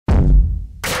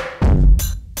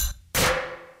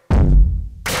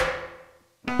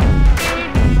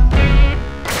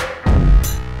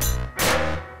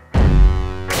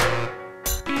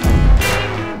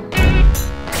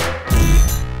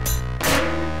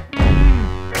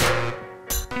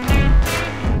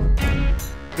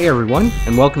Hey everyone,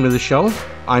 and welcome to the show.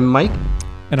 I'm Mike.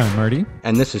 And I'm Marty.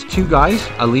 And this is Two Guys,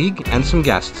 a League, and some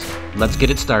guests. Let's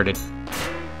get it started.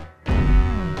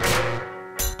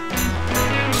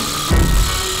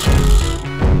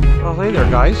 Well, hey there,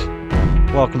 guys.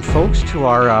 Welcome, folks, to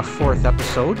our fourth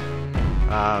episode.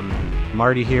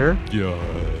 Marty here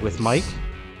with Mike.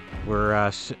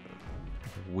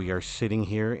 We are sitting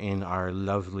here in our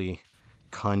lovely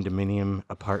condominium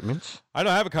apartments. I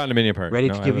don't have a condominium apartment. Ready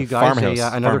to give you guys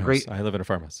another great... I live in a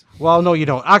farmhouse. Well, no, you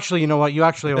don't. Actually, you know what? You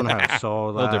actually own a house. So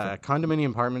a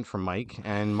condominium apartment from Mike,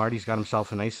 and Marty's got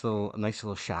himself a nice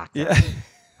little shack there.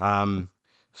 Yeah.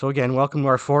 So again, welcome to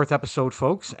our fourth episode,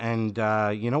 folks. And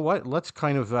you know what? Let's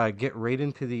kind of get right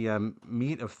into the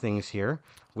meat of things here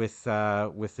with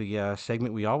the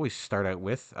segment we always start out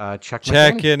with.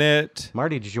 Checking it.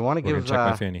 Marty, did you want to give... check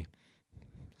my fanny.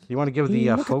 You want to give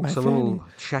the folks a little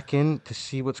check-in to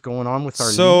see what's going on with our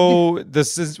league? So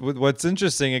this is what's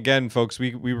interesting. Again, folks,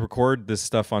 we record this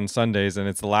stuff on Sundays, and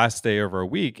it's the last day of our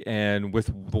week. And with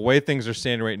the way things are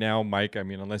standing right now, Mike, I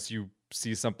mean, unless you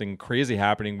see something crazy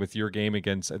happening with your game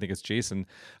against, I think it's Jason,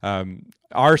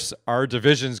 our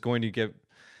division's going to get...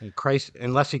 Christ,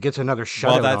 unless he gets another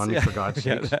shutout on me, for God's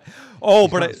sake.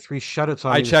 But three shutouts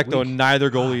on I checked, though,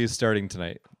 neither goalie is starting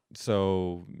tonight.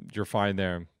 So you're fine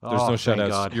there. There's no shutouts.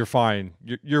 God. You're fine.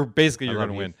 You're basically you're going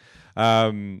to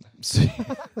win. So,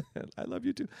 I love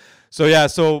you too. So yeah,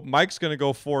 so Mike's going to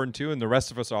go 4-2, and the rest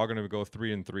of us are all going to go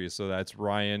 3-3. So that's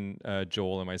Ryan,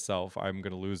 Joel, and myself. I'm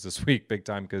going to lose this week big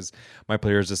time because my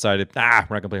players decided, we're not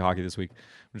going to play hockey this week.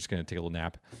 We're just going to take a little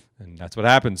nap, and that's what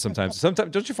happens sometimes.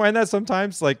 Sometimes, don't you find that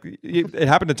sometimes? Like it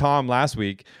happened to Tom last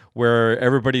week, where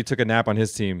everybody took a nap on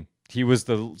his team. He was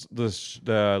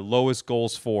the lowest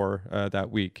goals for that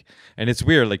week, and it's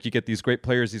weird. Like you get these great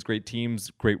players, these great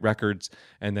teams, great records,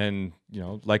 and then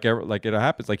like it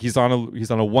happens. Like he's on a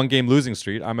 1-game losing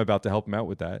streak. I'm about to help him out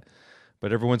with that,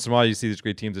 but every once in a while you see these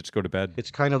great teams that just go to bed. It's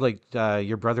kind of like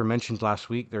your brother mentioned last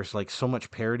week. There's like so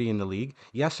much parity in the league.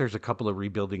 Yes, there's a couple of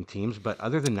rebuilding teams, but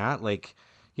other than that, like.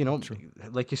 True.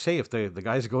 Like you say, if the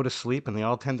guys go to sleep and they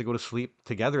all tend to go to sleep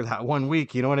together that 1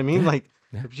 week, you know what I mean? Like,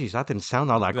 geez, that didn't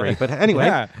sound all that great. But anyway,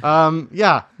 yeah.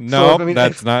 No, so,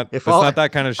 that's not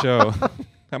that kind of show.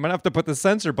 I'm gonna have to put the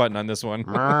censor button on this one.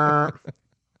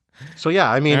 So yeah,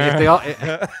 I mean,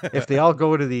 if they all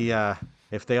go to the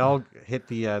if they all hit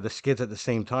the skids at the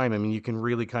same time, I mean, you can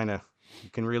really kind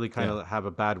of have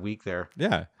a bad week there.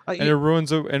 Yeah. And it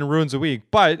ruins a week.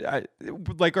 But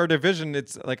like our division,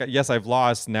 it's like, yes, I've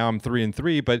lost. Now I'm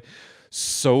 3-3, but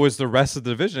so is the rest of the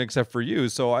division except for you.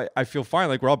 So I feel fine.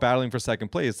 Like we're all battling for second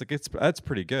place. Like that's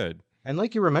pretty good. And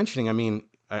like you were mentioning, I mean,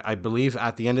 I believe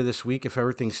at the end of this week, if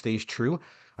everything stays true,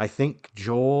 I think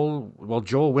Joel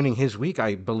winning his week,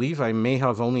 I believe I may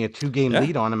have only a 2-game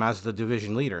lead on him as the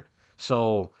division leader.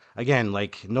 So again,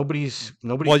 like nobody's.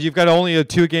 Well, you've got only a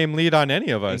 2-game lead on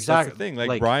any of us. Exactly. That's the thing.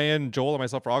 Like Brian, Joel, and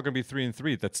myself are all going to be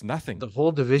 3-3. That's nothing. The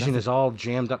whole division is all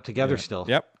jammed up together still.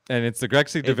 Yep. And it's the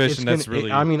Gretzky division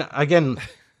I mean, again,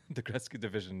 the Gretzky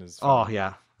division is. Oh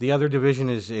yeah, the other division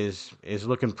is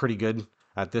looking pretty good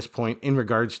at this point in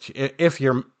regards to if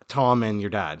you're Tom and your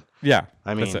dad. Yeah.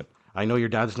 I mean, that's it. I know your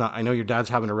dad's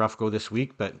having a rough go this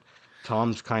week, but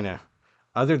Tom's kind of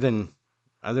other than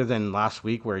last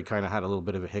week where he kind of had a little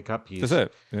bit of a hiccup,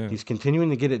 he's continuing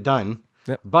to get it done.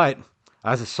 Yep. But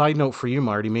as a side note for you,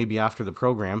 Marty, maybe after the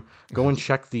program, go and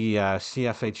check the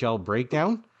CFHL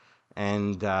breakdown.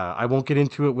 And I won't get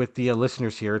into it with the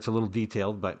listeners here. It's a little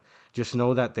detailed, but just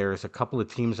know that there's a couple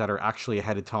of teams that are actually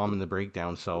ahead of Tom in the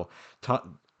breakdown. So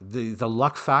the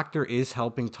luck factor is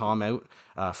helping Tom out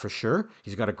for sure.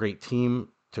 He's got a great team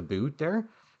to boot there.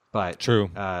 But true.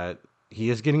 He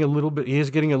is getting a little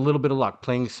bit of luck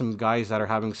playing some guys that are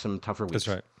having some tougher weeks.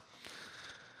 That's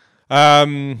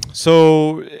right.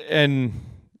 So, and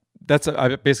that's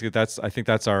basically I think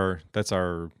that's our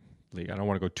league. I don't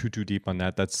want to go too deep on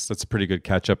that. That's a pretty good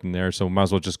catch up in there. So might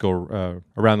as well just go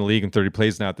around the league in 30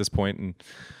 plays now at this point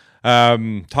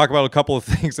and talk about a couple of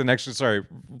things. And actually,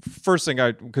 first thing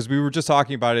because we were just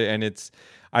talking about it, and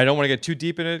I don't want to get too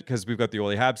deep in it because we've got the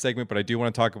Ole Hab segment, but I do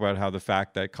want to talk about how the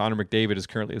fact that Connor McDavid is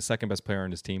currently the second best player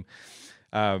on his team.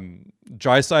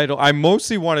 Draisaitl, I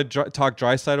mostly want to talk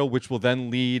Draisaitl, which will then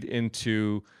lead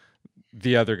into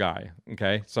the other guy.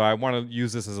 Okay, so I want to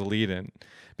use this as a lead-in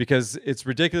because it's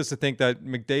ridiculous to think that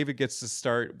McDavid gets to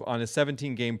start on a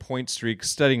 17-game point streak,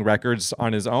 studying records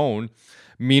on his own.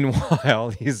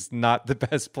 Meanwhile, he's not the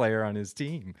best player on his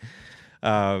team.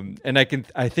 And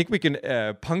I think we can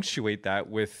punctuate that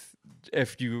with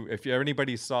if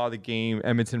anybody saw the game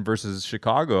Edmonton versus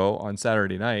Chicago on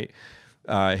Saturday night,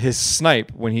 his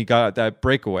snipe when he got that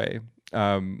breakaway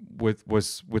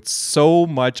with so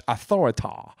much authority.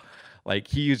 Like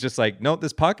he was just like, no,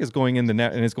 this puck is going in the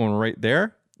net and it's going right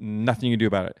there. Nothing you can do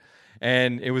about it.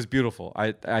 And it was beautiful.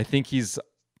 I think he's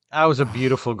That was a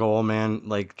beautiful goal, man.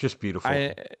 Like, just beautiful.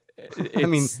 I I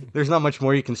mean, it's there's not much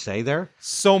more you can say there.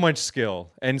 so much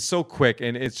skill and so quick,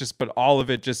 and it's just but all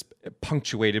of it just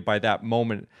punctuated by that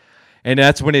moment. And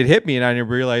that's when it hit me, and I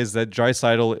realized that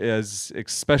Draisaitl is,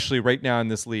 especially right now in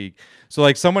this league. So,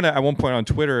 like, someone at one point on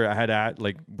Twitter, I had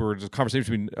like, there was a conversation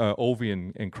between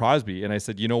Ovi and Crosby, and I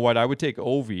said, you know what, I would take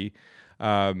Ovi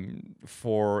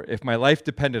for if my life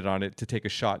depended on it to take a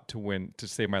shot to win to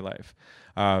save my life,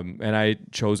 and I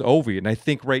chose Ovi. And I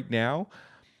think right now,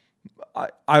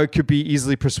 I could be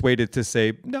easily persuaded to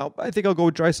say no. I think I'll go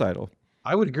with Draisaitl.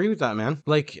 I would agree with that, man.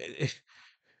 Like,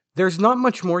 there's not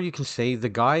much more you can say. The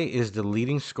guy is the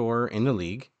leading scorer in the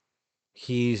league.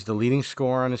 He's the leading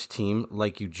scorer on his team,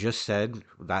 like you just said,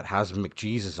 that has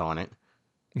McJesus on it.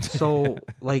 So,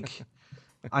 like,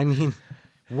 I mean,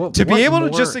 To be what able to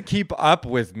more? just to keep up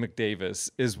with McDavis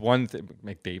is one thing.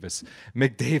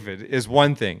 McDavid is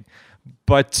one thing,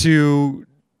 but to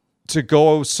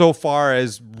go so far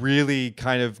as really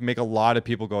kind of make a lot of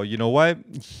people go, you know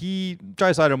what?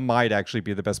 Draisaitl might actually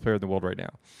be the best player in the world right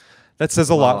now. That says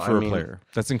a Well, lot I for a mean, player.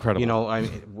 That's incredible. I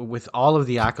mean, with all of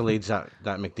the accolades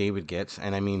that McDavid gets,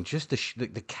 and I mean, just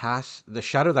the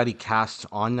shadow that he casts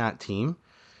on that team,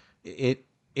 it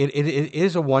it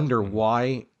is a wonder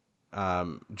why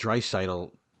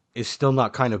Draisaitl is still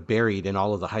not kind of buried in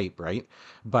all of the hype, right?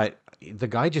 But the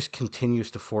guy just continues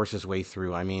to force his way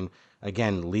through. I mean,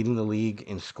 again, leading the league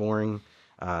in scoring,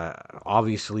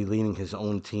 obviously leading his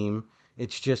own team.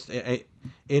 It's just it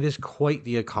is quite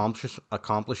the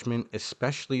accomplishment,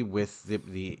 especially with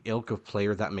the ilk of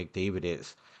player that McDavid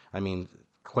is. I mean,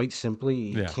 quite simply,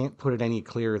 you Yeah. can't put it any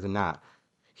clearer than that.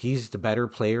 He's the better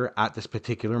player at this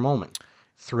particular moment.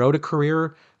 Throughout a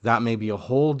career, that may be a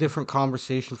whole different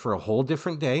conversation for a whole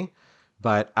different day.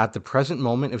 But at the present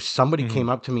moment, if somebody Mhm. came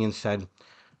up to me and said,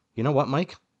 you know what,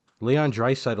 Mike? Leon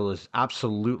Draisaitl is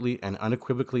absolutely and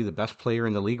unequivocally the best player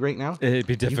in the league right now. It'd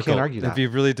be You can't difficult. argue It'd that. be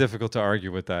really difficult to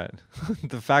argue with that.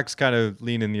 The facts kind of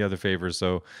lean in the other favor.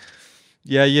 So,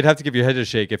 yeah, you'd have to give your head a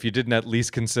shake if you didn't at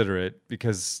least consider it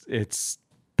because it's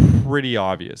pretty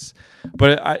obvious.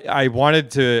 But I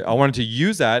wanted to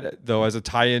use that though as a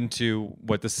tie-in to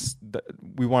what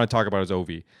we want to talk about is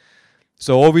Ovi.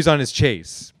 So Ovi's on his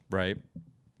chase, right?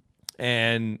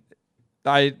 And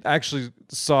I actually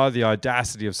saw the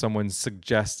audacity of someone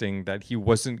suggesting that he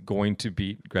wasn't going to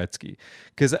beat Gretzky,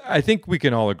 because I think we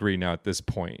can all agree now at this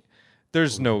point.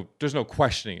 There's no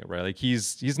questioning it, right? Like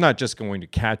he's not just going to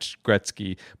catch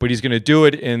Gretzky, but he's going to do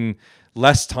it in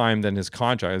less time than his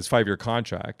contract, his 5-year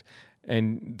contract,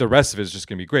 and the rest of it is just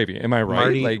going to be gravy. Am I right?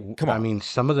 Marty, Like, come I on. mean,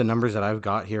 some of the numbers that I've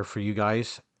got here for you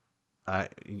guys uh,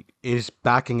 is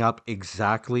backing up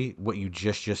exactly what you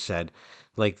just said.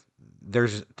 Like,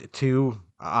 there's two.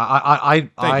 Thank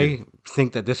you. I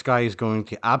think that this guy is going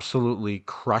to absolutely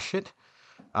crush it.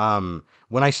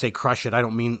 When I say crush it, I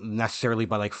don't mean necessarily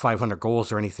by like 500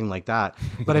 goals or anything like that.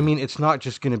 But I mean, it's not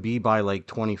just going to be by like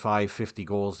 25, 50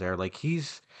 goals there. Like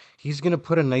he's going to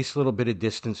put a nice little bit of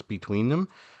distance between them.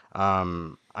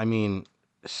 I mean,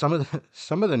 some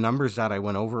of the numbers that I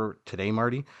went over today,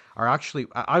 Marty, are actually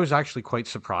I was actually quite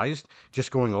surprised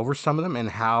just going over some of them and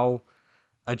how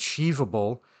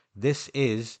achievable this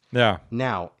is. Yeah.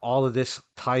 Now, all of this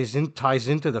ties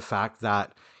into the fact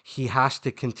that he has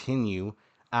to continue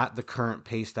at the current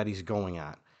pace that he's going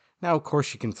at. Now, of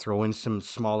course, you can throw in some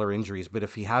smaller injuries, but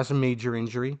if he has a major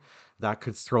injury, that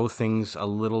could throw things a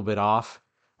little bit off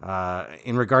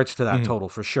in regards to that Mhm. total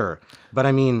for sure. But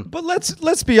I mean, But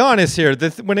let's be honest here.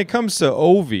 When it comes to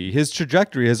Ovi, his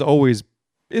trajectory has always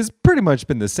is pretty much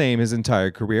been the same his entire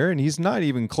career, and he's not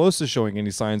even close to showing any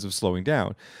signs of slowing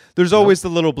down. There's nope. always the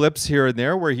little blips here and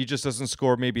there where he just doesn't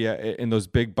score maybe in those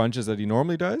big bunches that he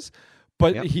normally does,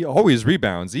 but Yep. he always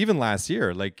rebounds. Even last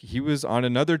year, like he was on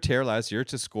another tear last year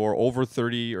to score over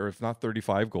 30 or if not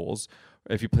 35 goals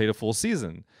if he played a full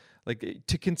season. Like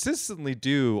to consistently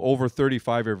do over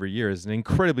 35 every year is an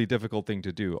incredibly difficult thing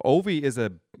to do. Ovi is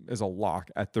a lock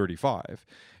at 35.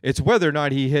 It's whether or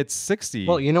not he hits Well, 60.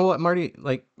 you know what, Marty?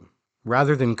 Like,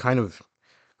 rather than kind of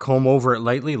comb over it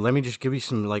lightly, let me just give you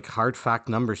some like hard fact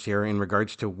numbers here in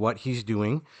regards to what he's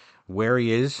doing, where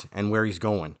he is, and where he's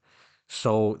going.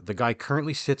 So the guy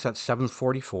currently sits at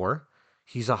 744.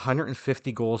 He's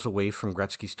 150 goals away from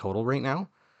Gretzky's total right now.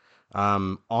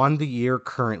 On the year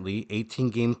currently, 18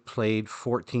 games played,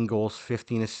 14 goals,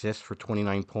 15 assists for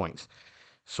 29 points.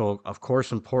 So, of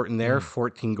course, important there, Mhm.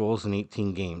 14 goals in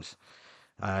 18 games.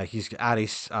 He's at a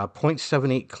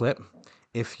 .78 clip,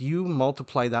 If you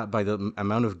multiply that by the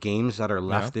amount of games that are Yeah.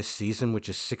 left this season, which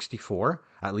is 64,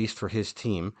 at least for his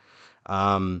team,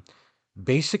 um,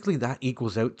 basically that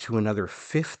equals out to another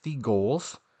 50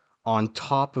 goals on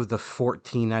top of the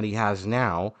 14 that he has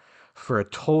now for a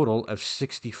total of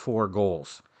 64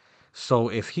 goals. So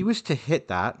if he was to hit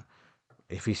that,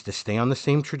 if he's to stay on the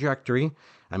same trajectory,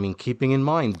 I mean, keeping in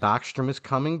mind Backstrom is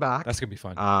coming That's back. gonna be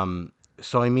fun.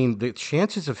 So I mean, the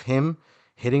chances of him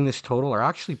hitting this total are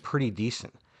actually pretty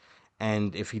decent.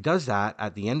 And if he does that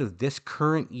at the end of this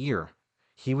current year,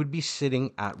 he would be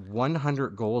sitting at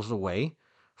 100 goals away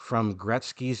from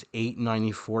Gretzky's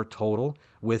 894 total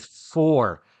with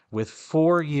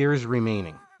 4 years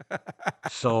remaining.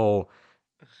 So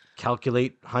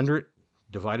calculate 100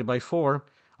 divided by 4.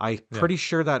 I'm Yeah. pretty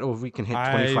sure that Ovi can hit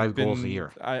 25 goals a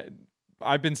year.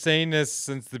 I've been saying this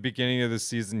since the beginning of the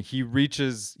season.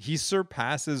 He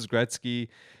surpasses Gretzky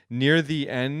near the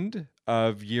end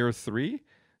of year 3.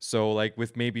 So like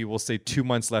with maybe we'll say 2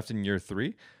 months left in year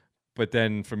 3. But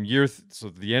then from so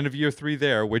the end of year 3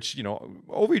 there, which,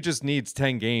 Ovi just needs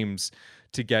 10 games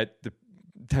to get the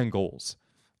 10 goals.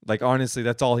 Like, honestly,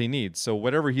 that's all he needs. So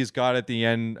whatever he's got at the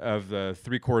end of the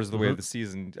 3/4 of the way of the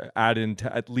season, add in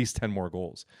at least 10 more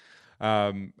goals.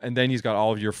 And then he's got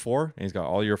all of year 4 and he's got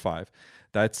all year 5.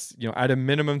 That's, at a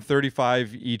minimum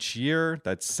 35 each year.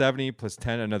 That's 70 plus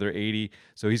 10, another 80.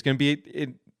 So he's going to be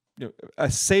in, a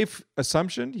safe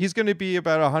assumption. He's going to be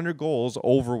about 100 goals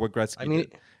over what Gretzky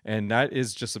did. And that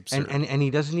is just absurd. And he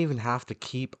doesn't even have to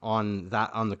keep on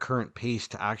the current pace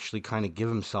to actually kind of give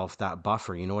himself that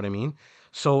buffer. You know what I mean?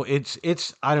 So it's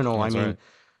I don't know. That's I mean,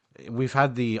 right. we've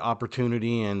had the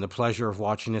opportunity and the pleasure of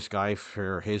watching this guy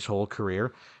for his whole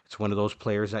career. It's one of those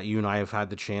players that you and I have had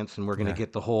the chance, and we're going to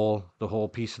get the whole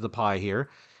piece of the pie here.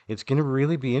 It's going to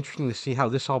really be interesting to see how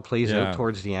this all plays out Yeah.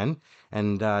 towards the end.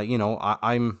 And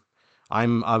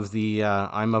I'm of the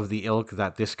ilk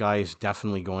that this guy is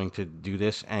definitely going to do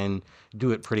this and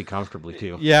do it pretty comfortably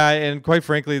too. Yeah, and quite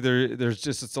frankly,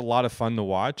 it's a lot of fun to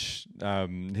watch.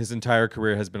 His entire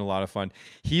career has been a lot of fun.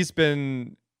 He's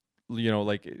been,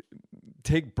 like,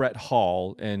 take Brett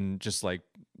Hall and just like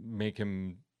make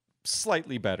him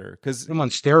slightly better because Put him on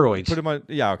steroids. put him on.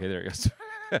 Yeah, okay, there he goes.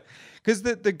 Because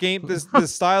the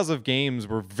styles of games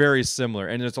were very similar,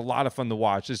 and it's a lot of fun to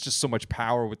watch. There's just so much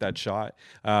power with that shot,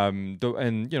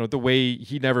 the way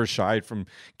he never shied from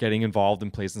getting involved in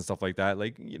plays and stuff like that.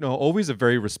 Like, always a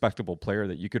very respectable player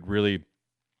that you could really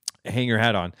hang your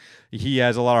hat on. He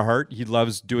has a lot of heart. He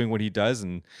loves doing what he does,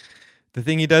 and the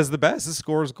thing he does the best is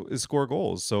score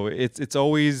goals. So it's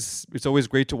always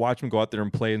great to watch him go out there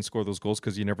and play and score those goals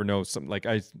because you never know. Some, like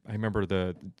I remember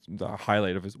the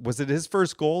highlight of was it his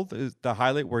first goal? The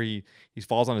highlight where he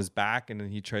falls on his back and then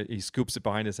he scoops it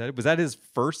behind his head. Was that his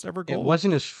first ever goal? It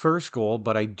wasn't his first goal,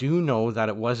 but I do know that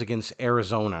it was against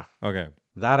Arizona. Okay.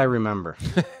 That I remember.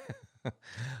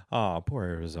 Oh, poor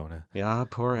Arizona. Yeah,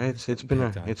 poor. It's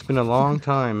been a long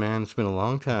time, man. It's been a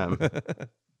long time.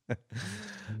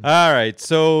 All right.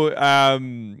 So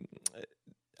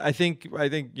I think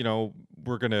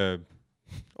we're gonna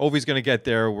Ovi's gonna get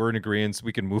there. We're in agreement.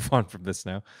 We can move on from this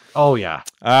now. Oh yeah.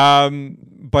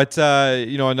 But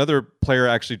another player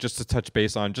actually just to touch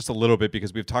base on just a little bit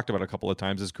because we've talked about it a couple of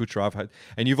times is Kucherov,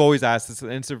 and you've always asked this,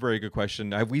 and it's a very good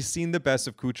question. Have we seen the best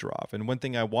of Kucherov? And one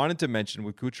thing I wanted to mention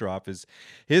with Kucherov is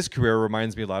his career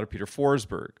reminds me a lot of Peter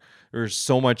Forsberg. There's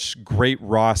so much great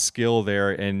raw skill there,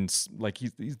 and like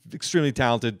he's extremely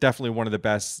talented. Definitely one of the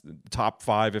best, top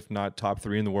 5, if not top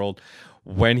 3 in the world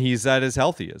when he's at his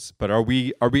healthiest. But are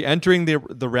we entering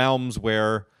the realms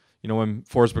where when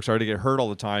Forsberg started to get hurt all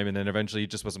the time, and then eventually he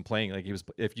just wasn't playing? Like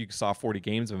if you saw 40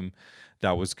 games of him,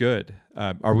 that was good.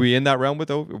 Are we in that realm with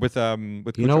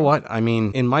Kucherov? You know what? I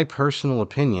mean, in my personal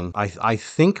opinion, I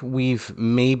think we've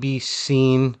maybe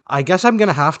seen. I guess I'm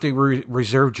gonna have to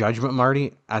reserve judgment,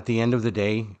 Marty, at the end of the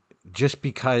day, just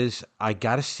because I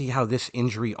got to see how this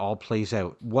injury all plays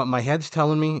out. What my head's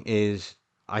telling me is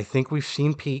I think we've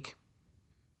seen peak.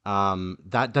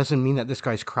 That doesn't mean that this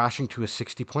guy's crashing to a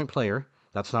 60-point player.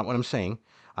 That's not what I'm saying.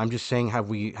 I'm just saying, have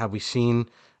we seen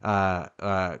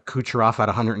Kucherov at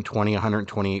 120,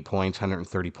 128 points,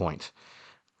 130 points?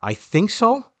 I think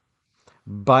so.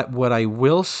 But what I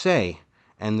will say,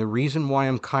 and the reason why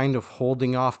I'm kind of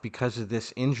holding off because of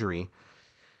this injury,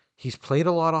 he's played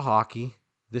a lot of hockey.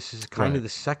 This is kind of the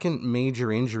second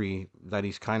major injury that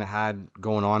he's kind of had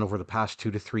going on over the past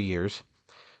 2 to 3 years.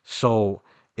 So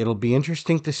it'll be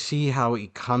interesting to see how he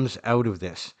comes out of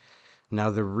this. Now,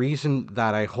 the reason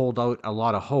that I hold out a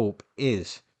lot of hope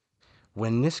is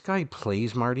when this guy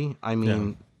plays, Marty, I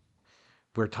mean,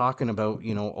 we're talking about,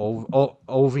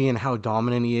 Ovi and how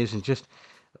dominant he is, and just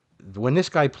when this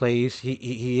guy plays,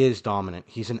 he is dominant.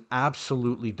 He's an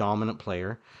absolutely dominant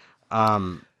player.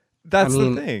 I That's the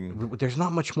mean, thing. there's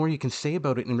not much more you can say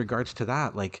about it in regards to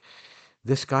that. Like,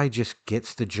 this guy just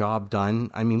gets the job done.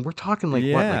 I mean, we're talking like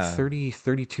what, like Yeah. 30,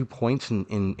 32 points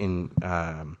in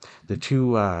the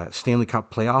two Stanley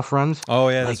Cup playoff runs. Oh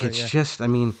yeah, that's Like, right. it's Yeah. just, I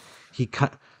mean, he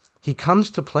comes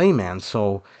to play, man.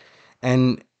 So,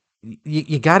 and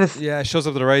you got to. Yeah, it shows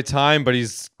up at the right time, but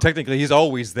he's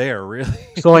always there, really.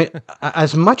 So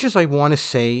as much as I want to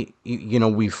say,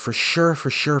 we've for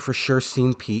sure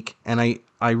seen peak, and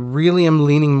I really am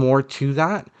leaning more to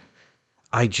that.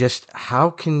 I just,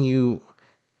 how can you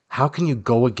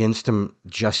go against him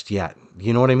just yet?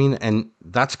 You know what I mean? And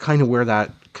that's kind of where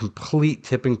that complete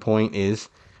tipping point is.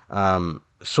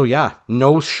 So yeah,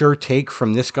 no sure take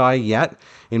from this guy yet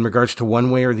in regards to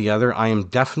one way or the other. I am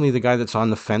definitely the guy that's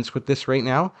on the fence with this right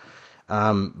now,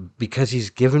 because he's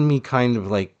given me kind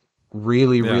of like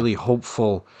really, Yeah. really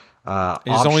hopeful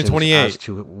He's only options as 28,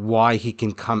 to why he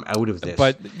can come out of this.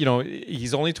 but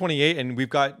he's only 28, and we've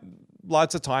got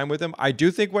lots of time with him. I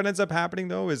do think what ends up happening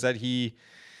though is that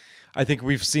I think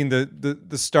we've seen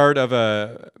the start of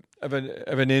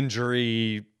an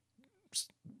injury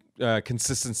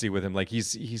consistency with him. Like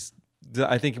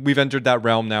I think we've entered that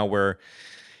realm now where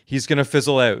he's going to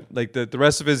fizzle out. Like the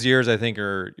rest of his years, I think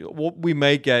we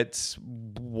may get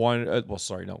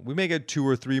we may get 2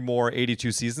 or 3 more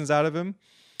 82 seasons out of him.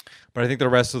 But I think the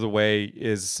rest of the way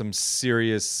is some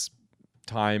serious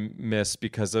time missed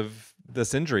because of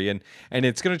this injury, and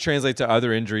it's going to translate to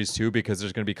other injuries too, because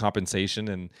there's going to be compensation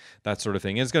and that sort of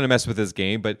thing. And it's going to mess with his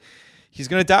game, but he's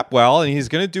going to adapt well, and he's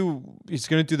going to do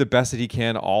the best that he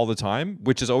can all the time,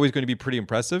 which is always going to be pretty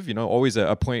impressive. Always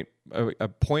a point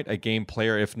a game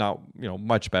player, if not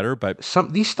much better. But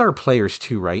These star players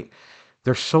too, right?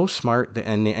 They're so smart,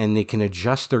 and they can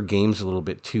adjust their games a little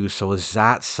bit too. So is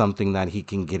that something that he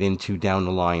can get into down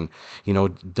the line?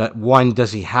 One,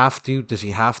 does he have to? Does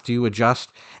he have to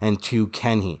adjust? And two,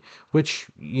 can he? Which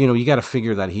you got to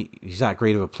figure that he's that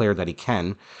great of a player that he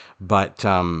can. But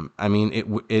I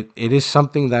mean, it is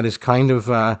something that is kind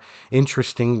of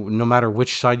interesting, no matter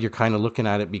which side you're kind of looking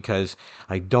at it, because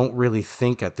I don't really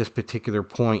think at this particular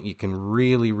point you can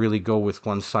really, really go with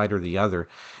one side or the other,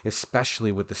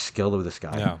 especially with the skill of this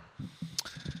guy.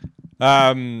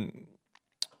 yeah.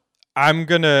 I'm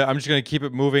just gonna keep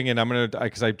it moving, and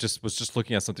because I was just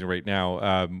looking at something right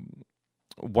now.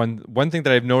 One thing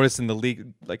that I've noticed in the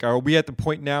league, like, are we at the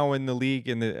point now in the league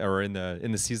in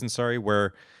the season, sorry,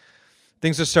 where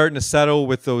things are starting to settle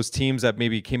with those teams that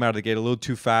maybe came out of the gate a little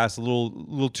too fast, a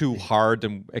little too hard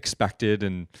than expected,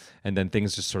 and then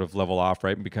things just sort of level off,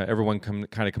 right? Because everyone kind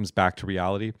of comes back to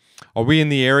reality. Are we in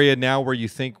the area now where you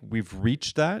think we've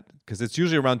reached that? Because it's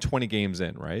usually around 20 games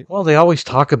in, right? Well, they always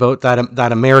talk about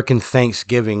that American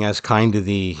Thanksgiving as kind of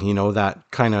the that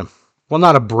kind of, well,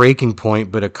 not a breaking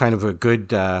point, but a kind of a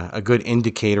good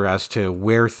indicator as to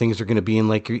where things are going to be. And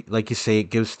like you say, it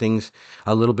gives things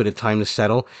a little bit of time to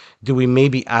settle. Do we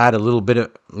maybe add a little bit of,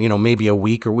 maybe a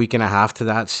week or week and a half to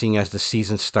that, seeing as the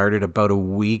season started about a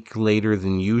week later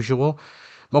than usual?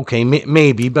 Okay,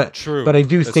 maybe, but True. I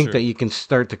do That's think true. that you can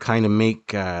start to kind of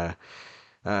make some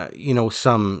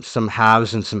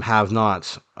haves and some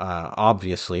have-nots.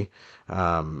 Obviously,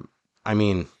 I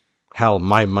mean, hell,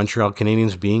 my Montreal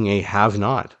Canadiens being a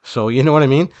have-not. So you know what I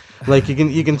mean? Like, you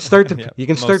can start to Yeah,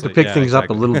 mostly. pick Yeah, things up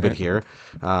a exactly. little bit here.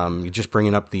 You're just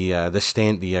bringing up the Yeah.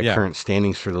 current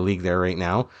standings for the league there right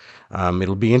now.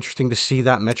 It'll be interesting to see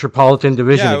that Metropolitan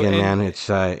Division Yeah, again, man.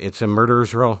 It's a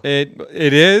murderer's row.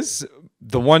 It is.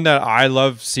 The one that I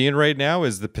love seeing right now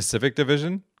is the Pacific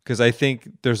Division, because I think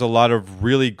there's a lot of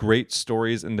really great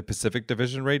stories in the Pacific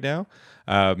Division right now.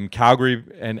 Calgary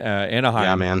and Anaheim,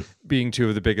 Yeah, man. being two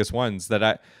of the biggest ones that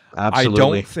I Absolutely.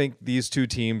 don't think these two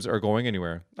teams are going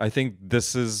anywhere. I think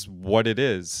this is what it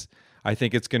is. I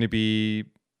think it's going to be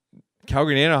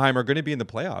Calgary and Anaheim are going to be in the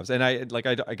playoffs, and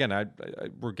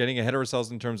we're getting ahead of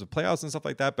ourselves in terms of playoffs and stuff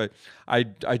like that. But I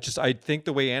think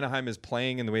the way Anaheim is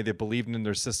playing and the way they believe in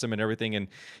their system and everything, and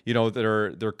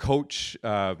their coach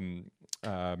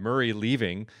Murray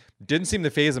leaving didn't seem to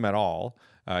phase him at all.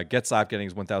 Getzlaf getting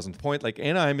his 1,000th point. Like,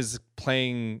 Anaheim is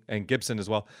playing, and Gibson as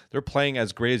well. They're playing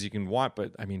as great as you can want.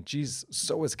 But I mean, geez,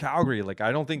 so is Calgary. Like,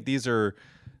 I don't think these are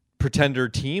pretender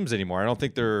teams anymore. I don't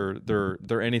think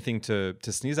they're anything to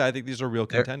sneeze at. I think these are real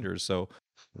contenders. So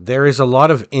There is a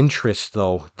lot of interest,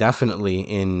 though, definitely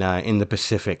in the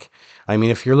Pacific. I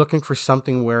mean, if you're looking for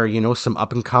something where some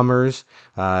up and comers,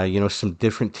 some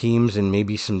different teams and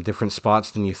maybe some different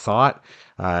spots than you thought.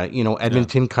 Yeah,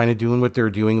 Edmonton kind of doing what they're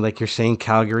doing, like you're saying.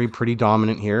 Calgary pretty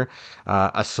dominant here.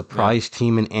 A yeah. surprise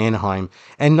team in Anaheim,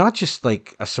 and not just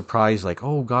like a surprise, like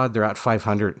oh god, they're at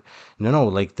 500. No, no,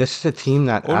 like this is a team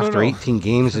that Oh no, after no. 18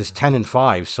 games is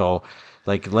 10-5. So,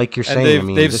 like you're And saying, I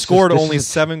mean, they've this is scored this only is a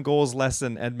t- 7 goals less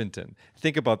than Edmonton.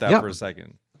 Think about that yeah. for a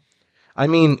second. I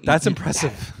mean, That's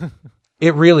impressive.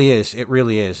 it really is. It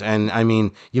really is. And I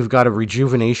mean, you've got a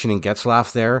rejuvenation in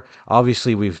Getzlaff there.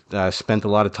 Obviously, we've spent a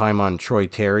lot of time on Troy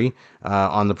Terry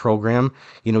on the program.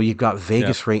 You've got Yeah,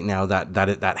 Vegas right now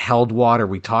that held water.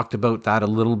 We talked about that a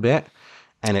little bit,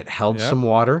 and it held yeah, some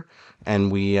water.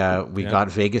 And we yeah. got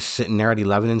Vegas sitting there at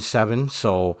 11-7.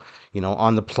 So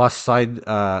on the plus side,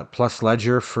 plus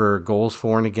ledger for goals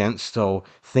for and against. So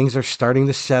things are starting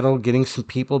to settle, getting some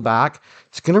people back.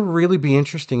 It's going to really be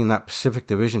interesting in that Pacific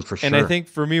Division for And I sure. think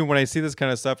for me, when I see this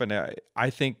kind of stuff, and I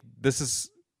think this is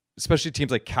especially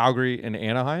teams like Calgary and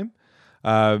Anaheim,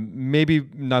 maybe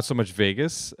not so much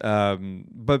Vegas,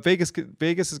 but Vegas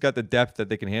has got the depth that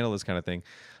they can handle this kind of thing.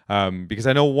 Because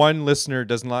I know one listener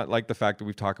does not like the fact that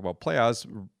we've talked about playoffs,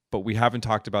 but we haven't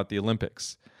talked about the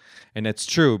Olympics, and it's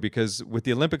true because with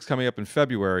the Olympics coming up in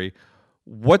February,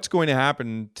 what's going to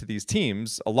happen to these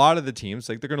teams? A lot of the teams,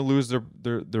 like they're going to lose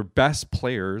their best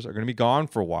players, are going to be gone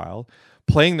for a while,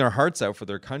 playing their hearts out for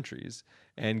their countries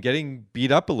and getting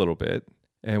beat up a little bit.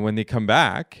 And when they come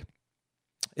back,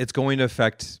 it's going to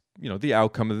affect the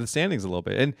outcome of the standings a little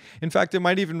bit. And in fact, it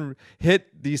might even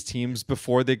hit these teams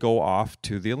before they go off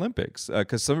to the Olympics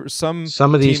because some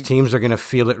Some of these team. teams are going to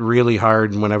feel it really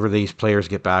hard whenever these players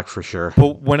get back for sure.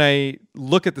 But when I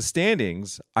look at the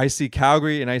standings, I see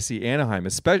Calgary and I see Anaheim,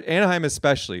 Anaheim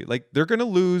especially. Like they're going to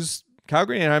lose.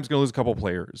 Calgary and Anaheim's going to lose a couple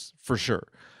players for sure.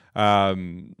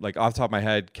 Like off the top of my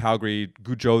head, Calgary,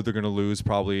 Gujo, they're going to lose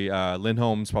probably.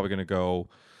 Lindholm's probably going to go.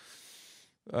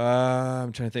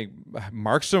 I'm trying to think.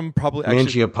 Markstrom probably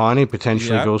actually. Mangiapane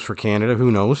potentially Yeah, goes for Canada.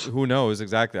 Who knows? who knows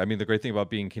exactly? I mean, the great thing about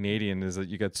being Canadian is that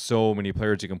you get so many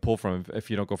players you can pull from. If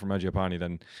you don't go for Mangiapane,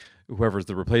 then whoever's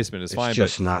the replacement is It's fine.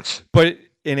 just nuts. But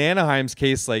in Anaheim's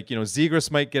case, like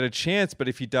Zegras might get a chance, but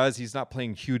if he does, he's not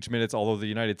playing huge minutes all over the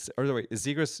United States. Or wait, is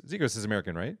Zegras is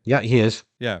American, right? Yeah, he is.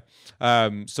 Yeah.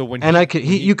 So when And I he could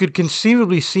when you he could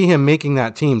conceivably see him making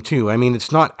that team too. I mean,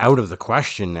 it's not out of the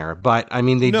question there, but I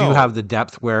mean they do have no, the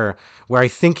depth where I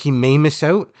think he may miss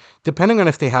out, depending on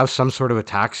if they have some sort of a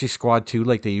taxi squad too,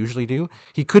 like they usually do.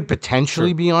 He could potentially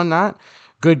sure, be on that.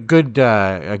 A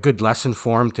good lesson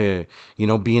for him to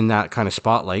be in that kind of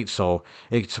spotlight. So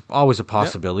it's always a yeah,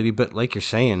 possibility. But like you're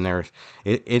saying,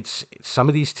 it's some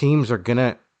of these teams are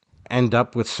gonna end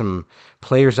up with some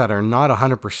players that are not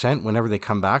 100% whenever they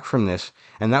come back from this,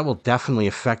 and that will definitely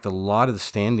affect a lot of the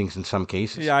standings in some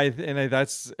cases. yeah.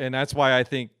 That's why I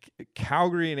think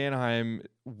Calgary and Anaheim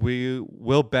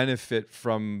will benefit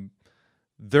from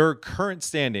their current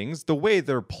standings, the way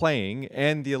they're playing,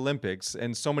 and the Olympics,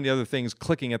 and so many other things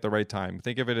clicking at the right time.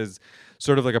 Think of it as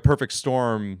sort of like a perfect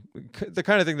storm, the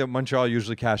kind of thing that Montreal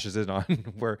usually cashes in on.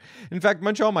 Where, in fact,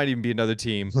 Montreal might even be another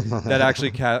team that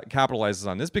actually capitalizes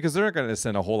on this because they're not going to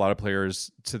send a whole lot of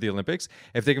players to the Olympics.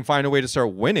 If they can find a way to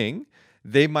start winning,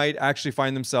 they might actually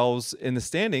find themselves in the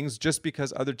standings just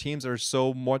because other teams are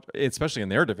so much, especially in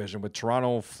their division with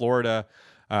Toronto, Florida,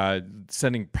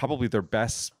 sending probably their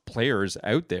best players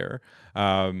out there.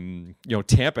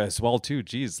 Tampa as well too.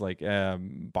 Geez, like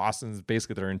Boston's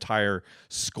basically their entire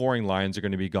scoring lines are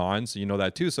going to be gone, so you know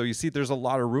that too. So you see, there's a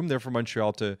lot of room there for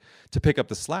Montreal to pick up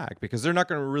the slack because they're not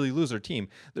going to really lose their team.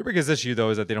 Their biggest issue though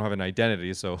is that they don't have an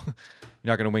identity. So you're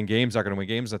not going to win games. Not going to win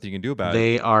games. Nothing you can do about it.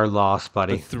 They are lost, But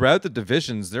buddy. throughout the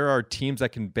divisions, there are teams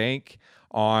that can bank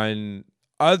on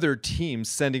other teams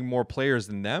sending more players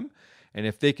than them. And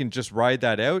if they can just ride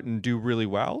that out and do really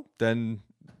well, then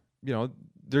you know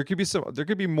there could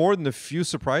be more than a few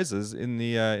surprises in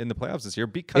the playoffs this year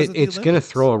because of the It's going to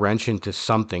Olympics. throw a wrench into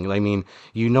something. I mean,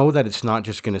 that it's not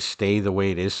just going to stay the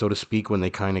way it is, so to speak, when they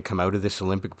kind of come out of this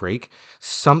Olympic break.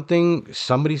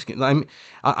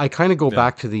 I kind of go Yeah.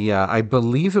 back to I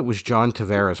believe it was John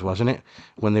Tavares, wasn't it?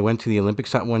 When they went to the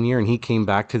Olympics that one year and he came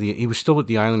back he was still with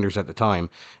the Islanders at the time.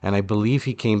 And I believe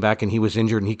he came back and he was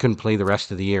injured and he couldn't play the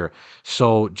rest of the year.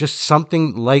 So just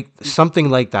something like that.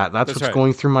 That's That's what's right.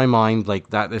 going through my mind.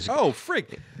 Like that is, Oh,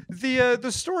 frig.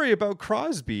 The story about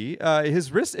Crosby,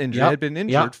 his wrist injury yep, had been yep.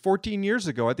 injured 14 years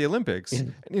ago at the Olympics.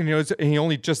 And, he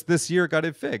only just this year got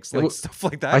it fixed. It Like wa- stuff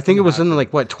like I that think can it was in happen.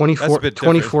 like what That's a bit different.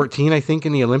 2014. I think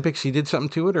in the Olympics he did something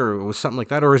to it, or it was something like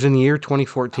that, or it was in the year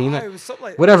 2014. It was something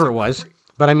like it was Whatever it a was.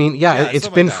 But I mean, yeah, Yeah, it's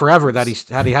something been like that. It forever was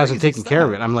that he hasn't crazy taken care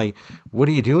of it. stuff. I'm like, what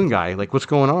are you doing, guy? Like, what's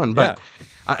going on? Yeah.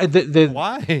 But the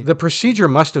Why? the procedure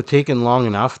must have taken long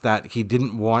enough that he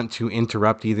didn't want to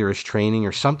interrupt either his training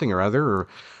or something or other or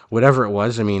whatever it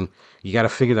was. I mean, you got to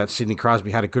figure that Sidney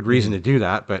Crosby had a good reason to do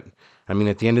that. But I mean,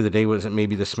 at the end of the day, was it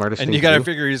maybe the smartest And thing you to got to do?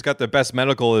 figure he's got the best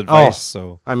medical Oh, advice.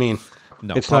 So I mean,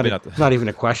 no, it's probably not. not even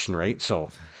a question, right? So,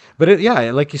 but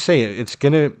yeah, like you say,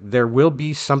 there will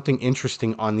be something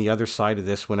interesting on the other side of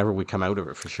this whenever we come out of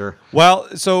it for sure. Well,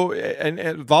 so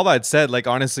and with all that said, like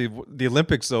honestly, the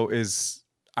Olympics though is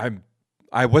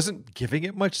I wasn't giving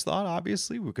it much thought,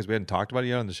 obviously, because we hadn't talked about it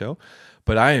yet on the show.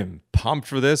 But I am pumped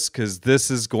for this because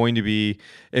this is going to be,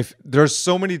 if there's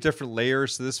so many different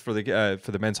layers to this for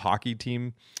the men's hockey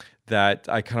team that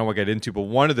I kind of want to get into. But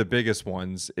one of the biggest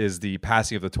ones is the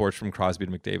passing of the torch from Crosby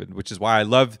to McDavid, which is why I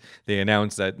love they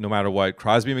announced that no matter what,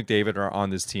 Crosby and McDavid are on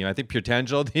this team. I think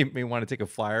Pietrangelo, they may want to take a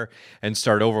flyer and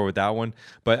start over with that one.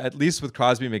 But at least with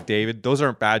Crosby and McDavid, those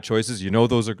aren't bad choices. You know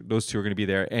those two are going to be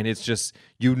there. And it's just,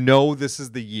 this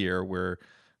is the year where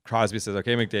Crosby says,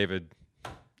 okay, McDavid,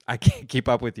 I can't keep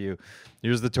up with you.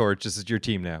 Here's the torch. This is your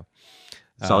team now.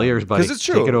 It's all yours, buddy. Because it's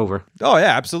true. Take it over. Oh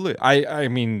yeah, absolutely. I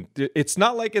mean, it's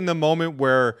not like in the moment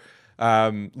where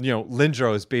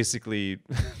Lindros basically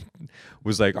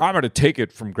was like, I'm going to take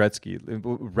it from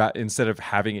Gretzky instead of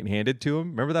having it handed to him.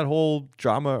 Remember that whole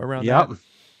drama around that?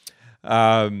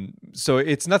 So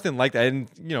it's nothing like that. And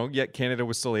yet Canada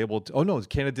was still able to. Oh no,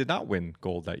 Canada did not win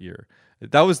gold that year.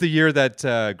 That was the year that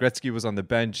Gretzky was on the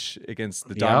bench against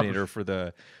the Dominator for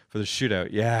the shootout.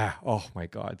 Yeah. Oh my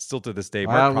God. Still to this day.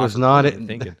 That was not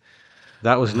it.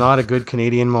 That was not a good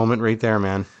Canadian moment right there,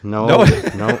 man. No,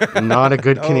 not a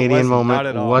good Canadian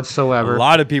moment whatsoever. A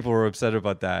lot of people were upset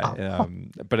about that.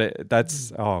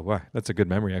 That's a good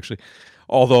memory actually.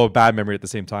 Although a bad memory at the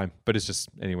same time. But it's just,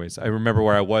 anyways, I remember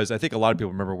where I was. I think a lot of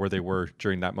people remember where they were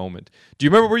during that moment. Do you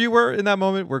remember where you were in that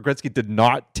moment where Gretzky did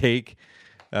not take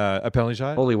a penalty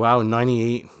shot? Holy wow,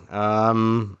 98.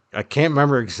 I can't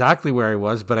remember exactly where I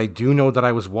was, but I do know that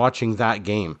I was watching that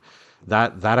game.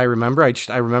 That I remember.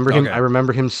 I remember him. Okay. I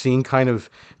remember him seeing kind of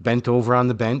bent over on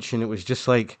the bench, and it was just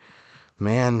like,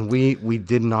 man, we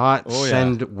did not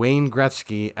send Wayne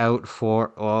Gretzky out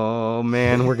for. Oh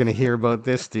man, we're gonna hear about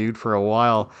this dude for a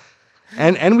while,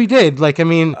 and we did. Like, I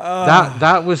mean,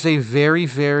 that was a very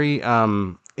very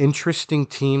interesting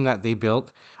team that they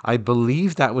built. I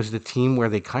believe that was the team where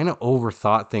they kind of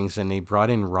overthought things and they brought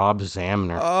in Rob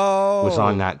Zamner was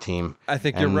on that team. I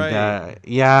think you're right.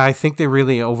 Yeah, I think they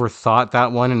really overthought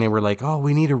that one and they were like, oh,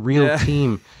 we need a real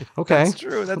team. Okay. That's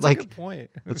true. That's a good point.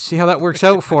 Let's see how that works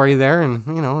out for you there. And,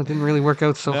 it didn't really work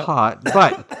out so hot.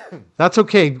 But that's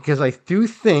okay because I do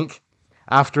think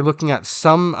after looking at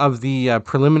some of the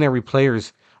preliminary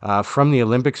players from the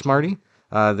Olympics, Marty,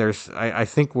 I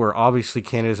think we're obviously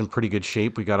Canada's in pretty good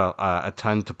shape. We got a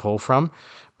ton to pull from,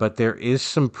 but there is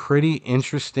some pretty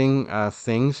interesting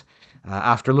things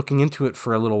after looking into it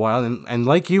for a little while. And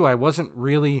like you, I wasn't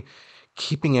really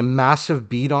keeping a massive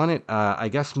beat on it. I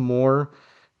guess more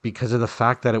because of the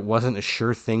fact that it wasn't a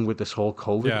sure thing with this whole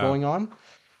COVID going on.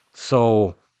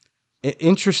 So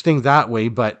interesting that way,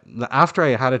 but after I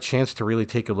had a chance to really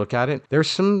take a look at it, there's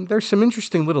some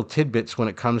interesting little tidbits when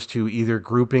it comes to either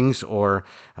groupings or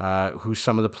who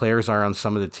some of the players are on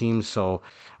some of the teams. So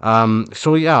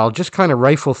yeah, I'll just kind of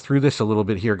rifle through this a little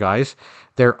bit here, guys.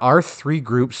 There are 3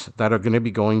 groups that are going to be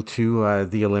going to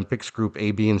the Olympics, Group A,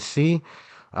 B, and C.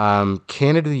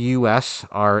 Canada, the U.S.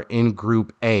 are in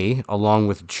Group A, along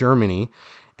with Germany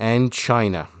and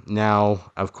China.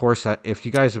 Now, of course, if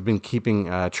you guys have been keeping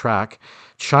track,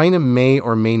 China may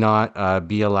or may not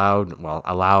be allowed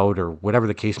or whatever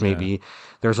the case may be.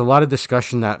 There's a lot of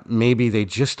discussion that maybe they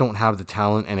just don't have the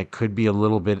talent and it could be a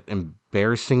little bit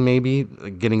embarrassing maybe,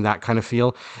 getting that kind of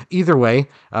feel. Either way,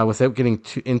 without getting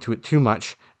into it too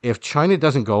much, if China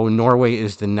doesn't go, Norway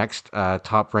is the next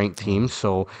top-ranked team,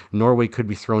 so Norway could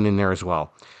be thrown in there as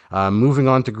well. Moving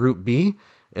on to Group B,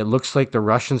 it looks like the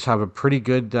Russians have a pretty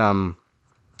good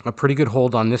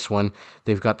hold on this one.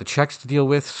 They've got the Czechs to deal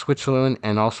with, Switzerland,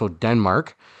 and also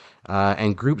Denmark.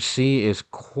 And Group C is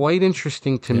quite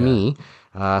interesting to me.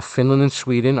 Finland and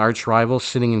Sweden, arch rivals,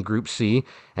 sitting in Group C.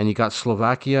 And you got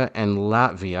Slovakia and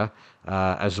Latvia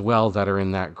as well that are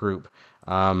in that group.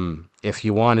 If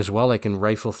you want as well, I can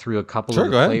rifle through a couple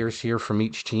of the players here from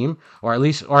each team, or at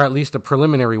least the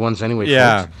preliminary ones anyway.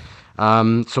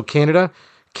 Folks. So Canada,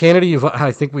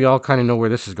 I think we all kind of know where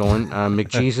this is going.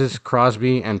 McJesus,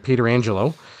 Crosby, and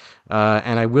Pietrangelo.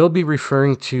 And I will be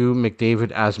referring to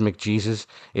McDavid as McJesus.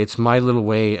 It's my little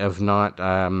way of not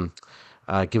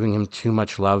giving him too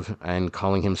much love and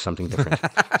calling him something different.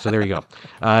 So there you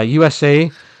go.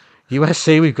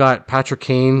 USA, we've got Patrick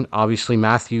Kane, obviously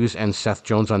Matthews, and Seth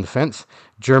Jones on defense.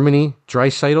 Germany,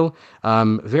 Draisaitl.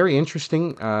 Very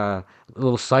interesting.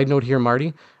 Little side note here,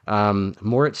 Marty.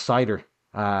 Moritz Seider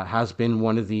has been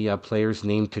one of the players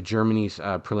named to Germany's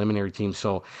preliminary team.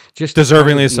 So just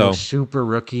deservingly so. Super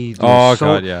rookie. Oh,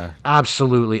 God, yeah.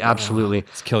 Absolutely.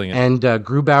 It's killing it. And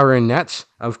Grubauer and Nets.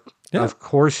 Of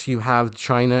course, you have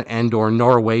China and or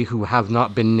Norway, who have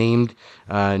not been named.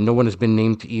 No one has been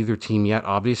named to either team yet,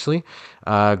 obviously.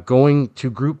 Going to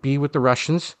Group B with the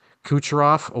Russians,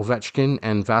 Kucherov, Ovechkin,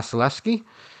 and Vasilevsky.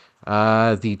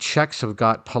 The Czechs have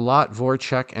got Palat,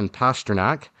 Voracek, and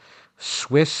Pasternak.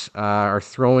 Swiss are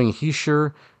throwing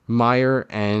Hischer, Meyer,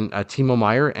 and Timo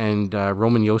Meyer, and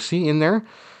Roman Josi in there.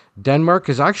 Denmark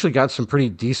has actually got some pretty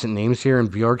decent names here in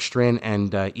Bjorkstrand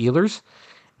and Ehlers.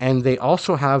 And they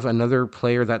also have another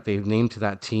player that they've named to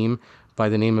that team by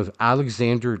the name of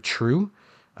Alexander True.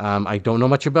 I don't know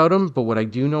much about him, but what I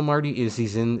do know, Marty, is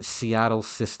he's in Seattle's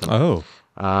system. Oh.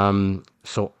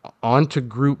 So on to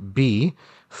Group B.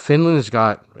 Finland has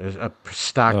got a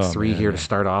stacked three here to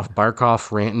start off. Barkov,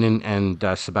 Rantanen,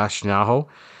 and Sebastian Aho.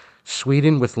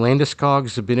 Sweden with Landeskog,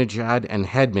 Zibanejad, and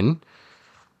Hedman.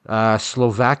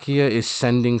 Slovakia is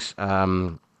sending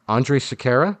Andrei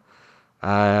Sekera,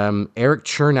 Eric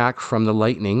Chernak from the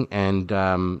Lightning, and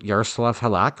Yaroslav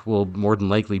Halak will more than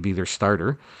likely be their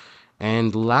starter.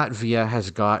 And Latvia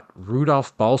has got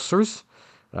Rudolf Balcers,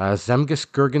 Zemgus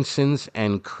Girgensons,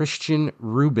 and Christian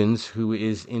Rubins, who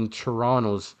is in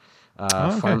Toronto's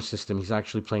farm system. He's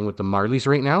actually playing with the Marlies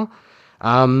right now.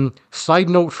 Side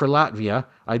note for Latvia,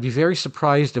 I'd be very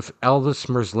surprised if Elvis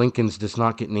Merzlikins does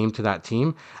not get named to that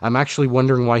team. I'm actually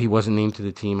wondering why he wasn't named to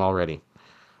the team already.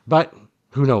 But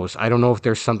who knows? I don't know if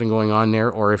there's something going on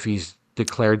there, or if he's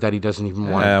declared that he doesn't even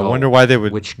want to go. I wonder why they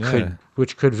would. Which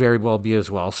could very well be as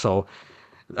well. So,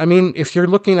 I mean, if you're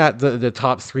looking at the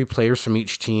top three players from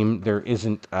each team, there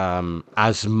isn't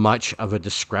as much of a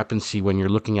discrepancy when you're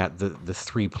looking at the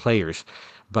three players.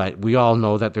 But we all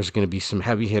know that there's going to be some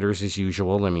heavy hitters as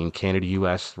usual. I mean, Canada,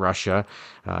 U.S., Russia,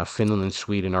 Finland, and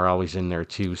Sweden are always in there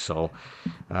too. So,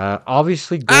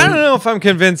 obviously, I don't know if I'm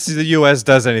convinced the U.S.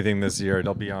 does anything this year.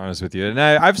 I'll be honest with you. And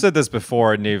I've said this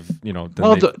before, and they've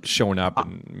shown up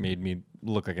and made me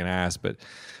look like an ass. But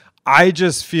I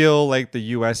just feel like the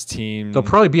U.S. team, they'll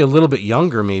probably be a little bit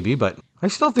younger, maybe, but I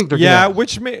still think they're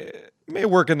which may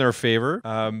work in their favor.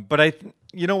 But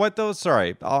you know what though?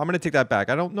 Sorry, I'm going to take that back.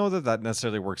 I don't know that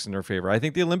necessarily works in their favor. I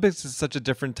think the Olympics is such a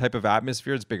different type of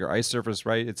atmosphere. It's bigger ice surface,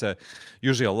 right? It's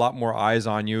usually a lot more eyes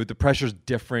on you. The pressure's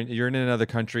different. You're in another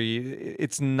country.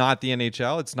 It's not the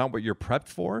NHL. It's not what you're prepped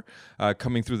for.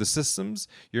 Coming through the systems,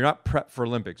 you're not prepped for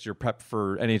Olympics. You're prepped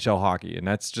for NHL hockey, and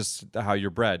that's just how you're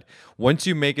bred. Once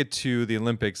you make it to the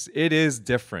Olympics, it is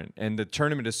different, and the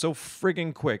tournament is so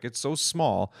friggin' quick. It's so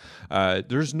small.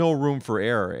 There's no room for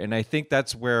error, and I think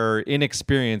that's where inexperience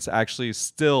actually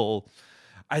still.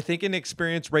 I think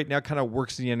inexperience right now kind of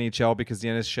works in the NHL because the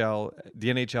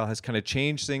NHL has kind of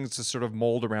changed things to sort of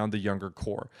mold around the younger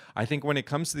core. I think when it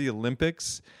comes to the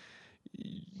Olympics,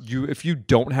 if you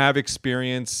don't have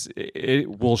experience,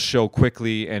 it will show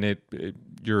quickly, and it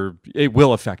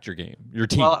will affect your game, your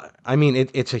team. Well, I mean,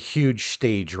 it's a huge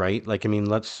stage, right? Like, I mean,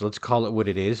 let's call it what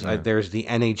it is. Yeah. There's the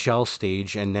NHL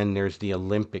stage, and then there's the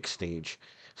Olympic stage.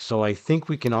 So I think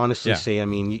we can honestly say, I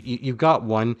mean, you've got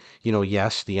one,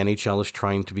 yes, the NHL is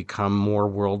trying to become more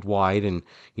worldwide and,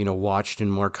 watched in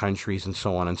more countries and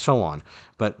so on and so on.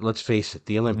 But let's face it,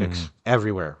 the Olympics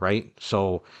everywhere, right?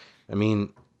 So, I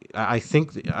mean, I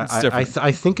think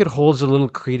I think it holds a little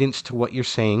credence to what you're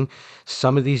saying.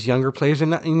 Some of these younger players,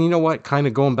 and you know what, kind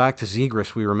of going back to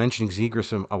Zegras, we were mentioning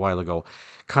Zegras a while ago.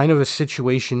 Kind of a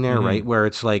situation there, right, where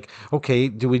it's like, okay,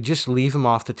 do we just leave him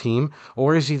off the team,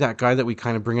 or is he that guy that we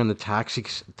kind of bring on the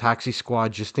taxi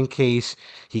squad just in case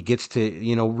he gets to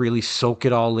really soak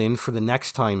it all in for the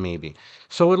next time, maybe?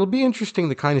 So it'll be interesting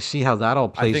to kind of see how that all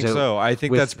plays out. I think so. I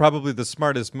think that's probably the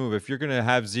smartest move. If you're going to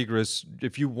have Zegras,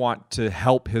 if you want to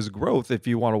help his growth, if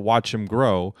you want to watch him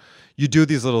grow, you do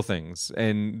these little things.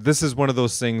 And this is one of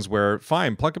those things where,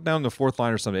 fine, plug him down the fourth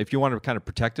line or something. If you want to kind of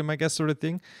protect him, I guess, sort of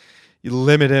thing, you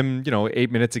limit him,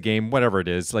 8 minutes a game, whatever it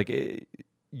is. Like,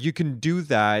 you can do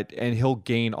that and he'll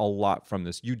gain a lot from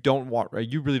this. You don't want, right?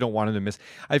 You really don't want him to miss.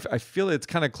 I feel it's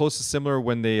kind of close to similar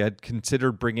when they had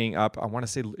considered bringing up, I want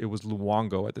to say it was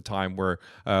Luongo at the time, where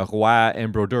Roy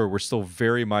and Brodeur were still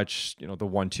very much, the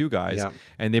 1-2 guys. Yeah.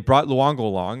 And they brought Luongo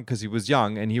along because he was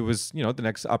young and he was, the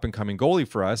next up and coming goalie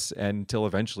for us, until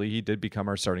eventually he did become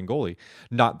our starting goalie.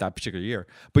 Not that particular year,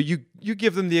 but you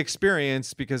give them the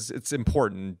experience because it's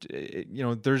important.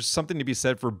 There's something to be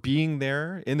said for being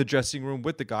there in the dressing room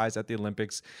with the guys at the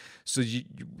Olympics. So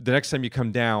the next time you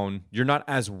come down, you're not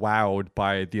as wowed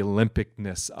by the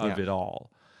Olympicness of it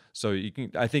all. So you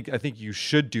can, I think you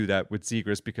should do that with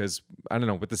Zegras, because I don't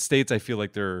know, with the States, I feel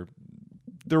like they're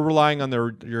relying on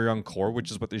your young core, which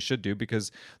is what they should do,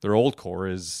 because their old core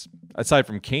is, aside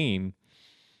from Kane,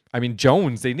 I mean,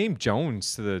 Jones, they named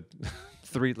Jones to the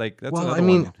three, like that's Well,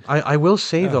 another one. I will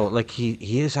say though, like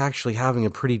he is actually having a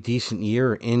pretty decent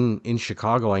year in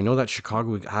Chicago. I know that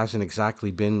Chicago hasn't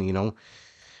exactly been,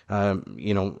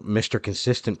 Mr.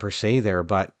 Consistent per se there,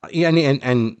 but yeah,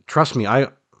 and trust me,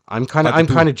 I'm kind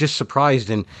of just surprised,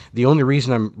 and the only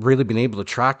reason I'm really been able to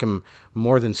track him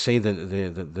more than say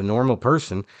the normal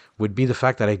person would be the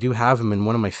fact that I do have him in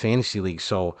one of my fantasy leagues.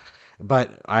 So,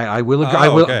 but I will agree, Okay, I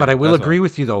will that's why. agree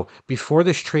with you though. Before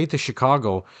this trade to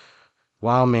Chicago,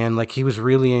 wow, man, like he was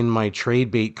really in my trade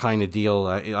bait kind of deal.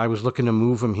 I was looking to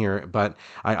move him here, but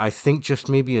I think just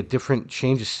maybe a different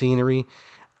change of scenery.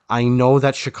 I know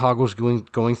that Chicago's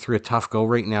going through a tough go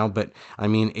right now, but I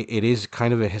mean it is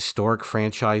kind of a historic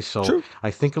franchise, so True.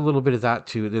 I think a little bit of that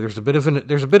too. There's a bit of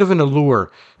an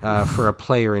allure for a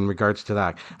player in regards to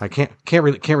that. I can't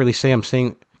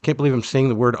believe I'm saying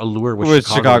the word allure with With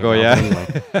Chicago Chicago, right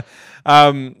now. But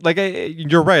anyway, yeah.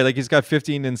 You're right. Like he's got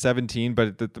 15 and 17,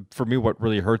 but for me, what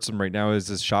really hurts him right now is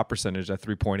his shot percentage at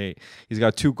 3.8. He's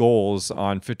got 2 goals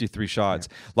on 53 shots.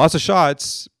 Lots of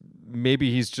shots.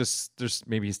 Maybe he's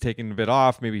taking a bit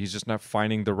off. Maybe he's just not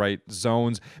finding the right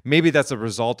zones. Maybe that's a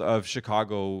result of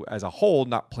Chicago as a whole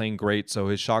not playing great, so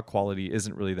his shot quality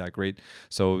isn't really that great.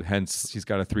 So hence he's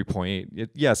got a 3.8.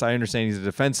 Yes, I understand he's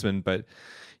a defenseman, but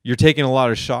you're taking a lot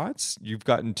of shots. You've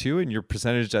gotten 2, and your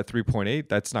percentage at 3.8.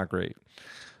 That's not great.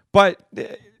 But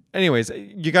anyways,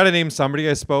 you got to name somebody,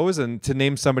 I suppose, and to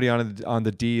name somebody on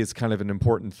the D is kind of an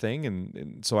important thing.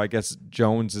 And so I guess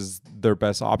Jones is their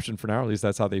best option for now. At least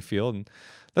that's how they feel, and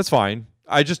that's fine.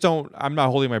 I'm not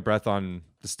holding my breath on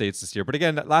the States this year. But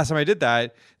again, last time I did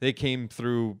that, they came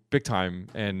through big time,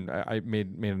 and I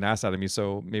made an ass out of me.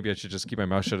 So maybe I should just keep my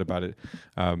mouth shut about it.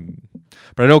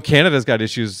 But I know Canada's got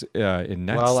issues in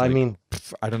nets. well, I Like, mean,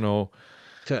 I don't know.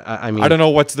 I I mean, don't know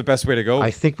what's the best way to go.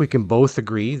 I think we can both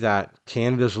agree that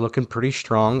Canada's looking pretty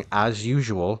strong as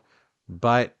usual,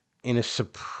 but in a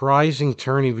surprising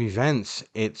turn of events,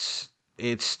 it's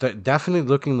definitely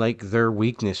looking like their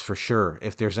weakness for sure.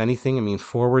 If there's anything, I mean,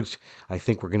 forwards, I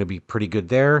think we're going to be pretty good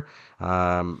there.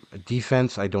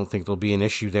 Defense, I don't think there'll be an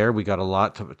issue there. We got a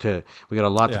lot we got a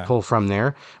lot to Yeah. pull from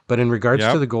there. But in regards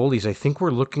to Yep. the goalies, I think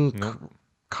we're looking Yep.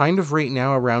 kind of right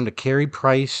now around a Carey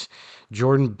Price,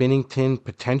 Jordan Binnington,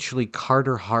 potentially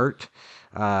Carter Hart.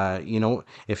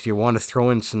 If you want to throw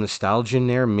in some nostalgia in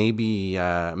there,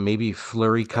 maybe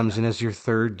Fleury comes in as your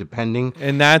third, depending.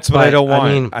 And that's what I But don't I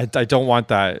want. mean, I don't want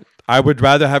that. I would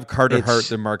rather have Carter Hart it's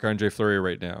than Marc-Andre Fleury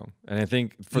right now. And I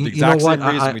think for the you know exact what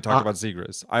same reason we talked about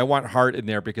Zegras. I want Hart in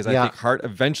there because I yeah. think Hart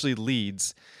eventually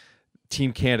leads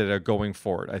Team Canada going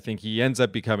forward. I think he ends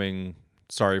up becoming,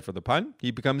 sorry for the pun,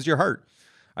 he becomes your Hart.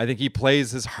 I think he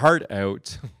plays his heart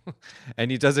out,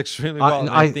 and he does extremely well. And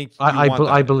I think you want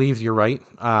I that. believe you're right.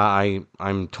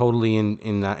 I'm totally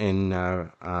in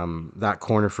that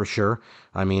corner for sure.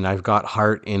 I mean, I've got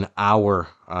Hart in our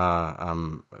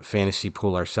fantasy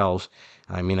pool ourselves.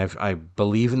 I mean, I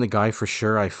believe in the guy for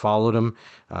sure. I followed him,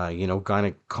 kind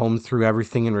of combed through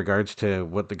everything in regards to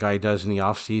what the guy does in the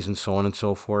off season, so on and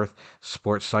so forth.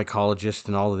 Sports psychologist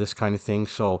and all of this kind of thing.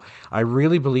 So I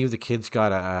really believe the kid's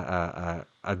got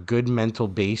a good mental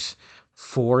base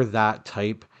for that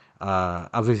type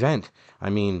of event. I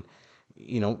mean,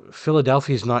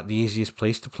 Philadelphia is not the easiest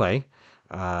place to play.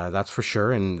 That's for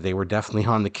sure. And they were definitely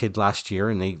on the kid last year,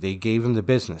 and they gave him the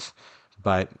business.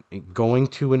 But going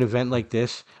to an event like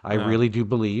this, I Yeah. really do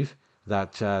believe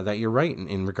that you're right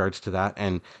in regards to that.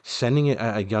 And sending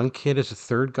a young kid as a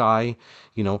third guy,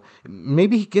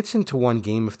 maybe he gets into one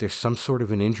game if there's some sort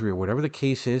of an injury or whatever the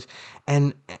case is.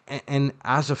 And and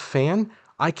as a fan,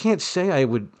 I can't say I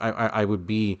would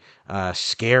be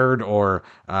scared or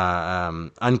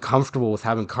uncomfortable with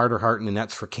having Carter Hart in the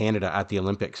nets for Canada at the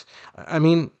Olympics. I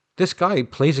mean, this guy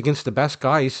plays against the best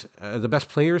guys, the best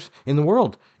players in the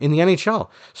world in the NHL.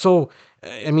 So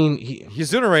I mean,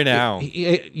 He's doing it right now.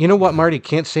 you know what, Marty?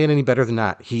 Can't say it any better than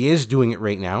that. He is doing it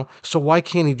right now. So why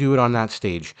can't he do it on that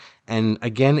stage? And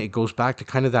again, it goes back to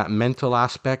kind of that mental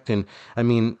aspect. And I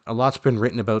mean, a lot's been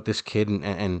written about this kid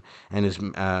and his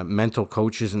mental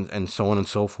coaches and so on and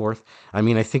so forth. I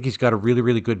mean, I think he's got a really,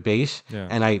 really good base. Yeah.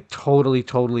 And I totally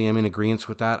am in agreement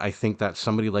with that. I think that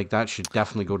somebody like that should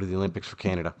definitely go to the Olympics for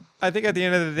Canada. I think at the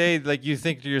end of the day, like you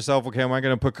think to yourself, okay, am I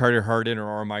going to put Carter Hart in,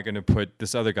 or am I going to put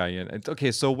this other guy in? It's,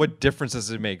 okay, so what difference does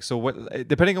it make? So what,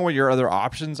 depending on what your other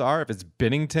options are, if it's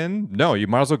Binnington, no, you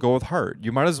might as well go with Hart.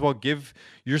 You might as well give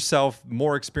yourself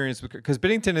more experience because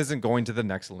Binnington isn't going to the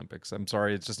next Olympics. I'm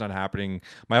sorry, it's just not happening.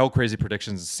 My whole crazy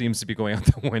predictions seems to be going out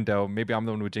the window. Maybe I'm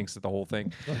the one who jinxed the whole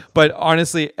thing. But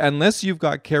honestly, unless you've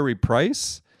got Carey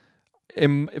Price.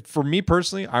 For me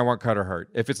personally, I want Carter Hart.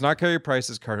 If it's not Carey Price,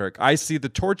 it's Carter Hart. I see the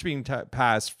torch being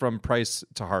passed from Price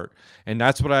to Hart, and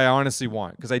that's what I honestly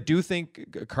want because I do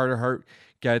think Carter Hart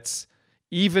gets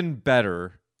even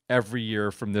better every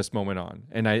year from this moment on,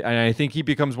 and I think he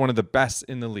becomes one of the best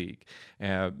in the league.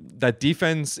 That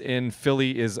defense in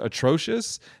Philly is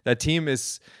atrocious. That team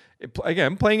is,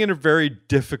 again, playing in a very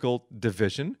difficult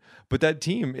division, but that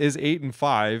team is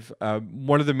 8-5.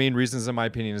 One of the main reasons, in my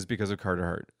opinion, is because of Carter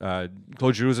Hart.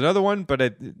 Claude Giroux is another one,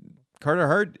 but Carter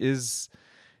Hart is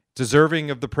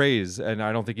deserving of the praise, and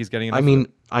I don't think he's getting enough. I mean,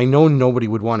 I know nobody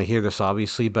would want to hear this,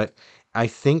 obviously, but I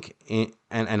think,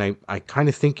 and I kind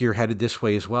of think you're headed this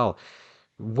way as well.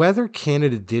 Whether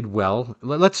Canada did well,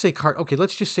 let's say okay,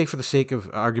 let's just say for the sake of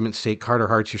argument's sake, Carter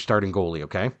Hart's your starting goalie,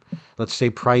 okay? Let's say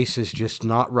Price is just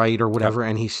not right or whatever,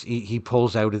 and he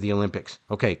pulls out of the Olympics.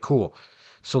 Okay, cool.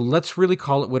 So let's really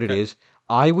call it what it is.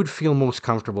 I would feel most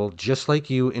comfortable, just like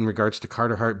you, in regards to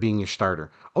Carter Hart being your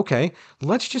starter. Okay,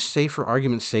 let's just say for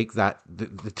argument's sake that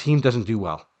the team doesn't do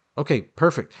well. Okay,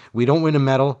 perfect. We don't win a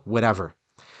medal, whatever.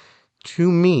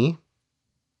 To me,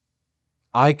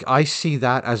 I see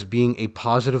that as being a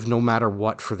positive no matter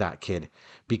what for that kid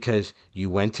because you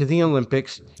went to the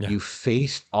Olympics, you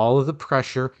faced all of the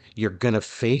pressure, you're going to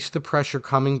face the pressure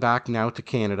coming back now to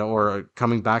Canada or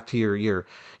coming back to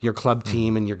your club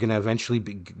team and you're going to eventually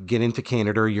get into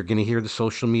Canada or you're going to hear the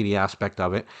social media aspect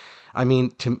of it. I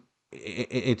mean,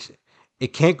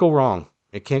 it can't go wrong.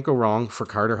 It can't go wrong for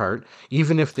Carter Hart,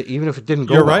 even if it didn't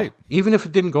go You're well. right. Even if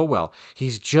it didn't go well,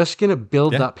 he's just going to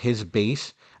build up his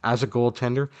base as a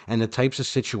goaltender and the types of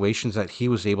situations that he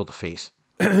was able to face.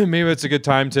 Maybe it's a good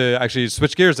time to actually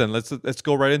switch gears then. Let's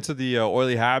go right into the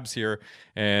Oily Habs here.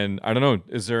 And I don't know,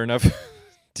 is there enough?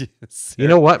 You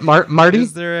know what, Marty?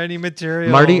 Is there any material?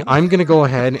 Marty, I'm going to go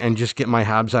ahead and just get my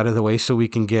Habs out of the way so we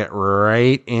can get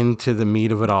right into the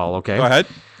meat of it all, okay? Go ahead.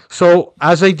 So,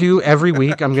 as I do every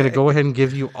week, I'm going to go ahead and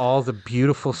give you all the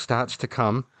beautiful stats to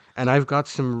come. And I've got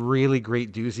some really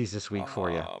great doozies this week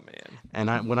for you. Oh, man.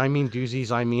 And when I mean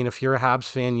doozies, I mean if you're a Habs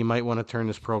fan, you might want to turn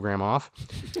this program off.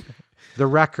 The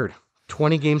record,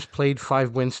 20 games played,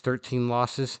 5 wins, 13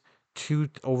 losses, 2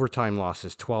 overtime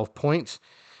losses, 12 points.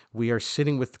 We are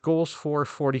sitting with goals for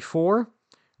 44,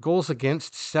 goals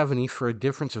against 70 for a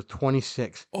difference of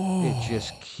 26. Oh. It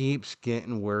just keeps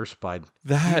getting worse, bud.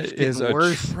 That is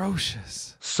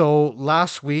atrocious. So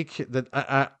last week,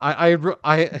 I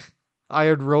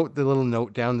had wrote the little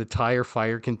note down, the tire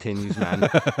fire continues, man.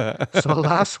 So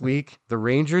last week, the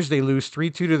Rangers, they lose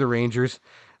 3-2 to the Rangers.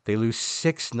 They lose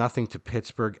 6-0 to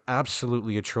Pittsburgh.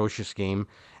 Absolutely atrocious game.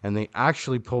 And they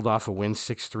actually pulled off a win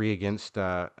 6-3 against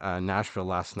Nashville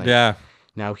last night. Yeah.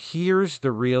 Now, here's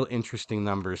the real interesting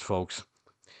numbers, folks.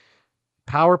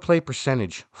 Power play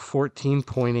percentage,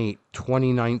 14.8,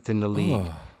 29th in the league.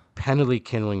 Oh. Penalty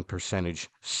killing percentage,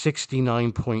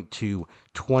 69.2,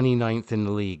 29th in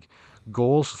the league.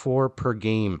 Goals for per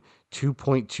game,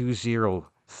 2.20,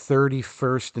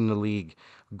 31st in the league.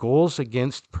 Goals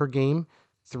against per game,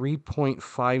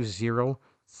 3.50,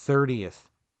 30th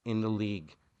in the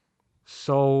league.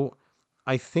 So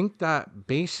I think that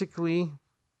basically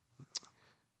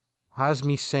has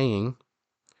me saying,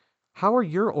 how are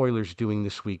your Oilers doing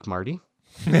this week, Marty?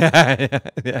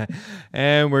 Yeah.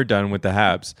 And we're done with the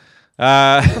Habs.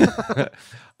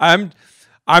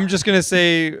 I'm just going to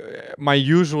say my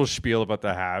usual spiel about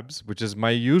the Habs, which is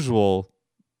my usual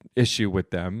issue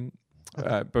with them.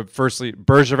 But firstly,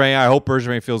 Bergevin, I hope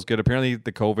Bergevin feels good. Apparently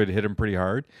the COVID hit him pretty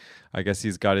hard. I guess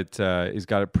he's got it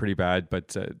pretty bad,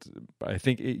 but I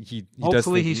think he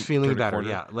hopefully does he's feeling better.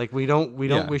 Yeah. Like we don't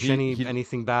wish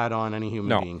anything bad on any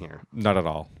human being here. Not at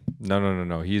all.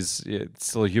 No. He's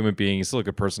still a human being. He's still a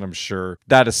good person, I'm sure.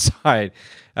 That aside,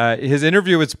 his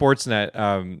interview with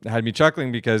Sportsnet had me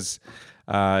chuckling because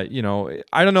I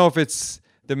don't know if it's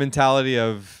the mentality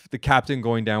of the captain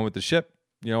going down with the ship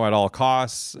at all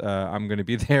costs, I'm going to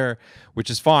be there, which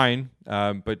is fine.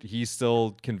 But he's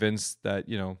still convinced that,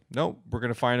 no, we're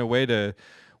going to find a way to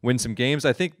win some games.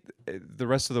 I think the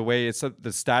rest of the way,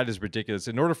 the stat is ridiculous.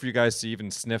 In order for you guys to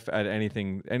even sniff at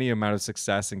anything, any amount of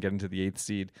success and get into the 8th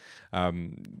seed,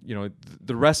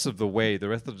 the rest of the way, the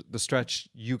rest of the stretch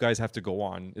you guys have to go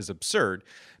on is absurd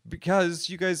because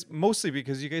you guys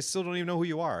still don't even know who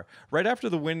you are. Right after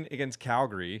the win against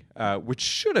Calgary, which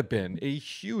should have been a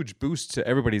huge boost to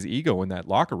everybody's ego in that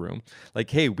locker room, like,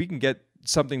 hey, we can get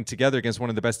something together against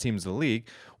one of the best teams in the league.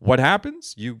 What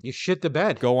happens? You shit the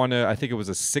bed. Go on I think it was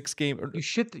a 6-game.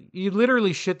 You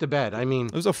literally shit the bed. I mean,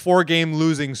 it was a 4-game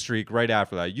losing streak right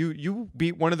after that. You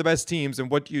beat one of the best teams, and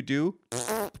what do you do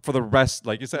for the rest?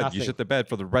 Like you said, nothing. You shit the bed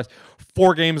for the rest.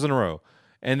 4 games in a row,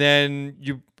 and then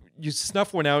you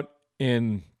snuff one out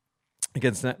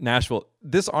against Nashville.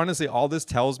 This, honestly, all this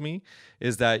tells me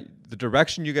is that the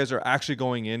direction you guys are actually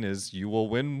going in is you will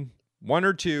win 1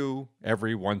 or 2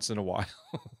 every once in a while.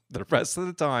 The rest of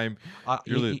the time,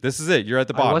 this is it. You're at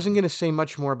the bottom. I wasn't going to say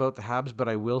much more about the Habs, but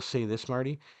I will say this,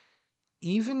 Marty.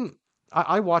 Even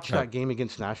I watched that game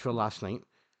against Nashville last night.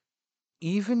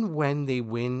 Even when they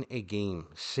win a game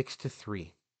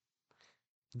 6-3,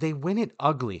 they win it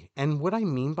ugly. And what I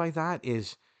mean by that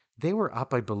is they were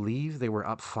up, I believe, they were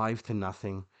up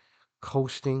 5-0,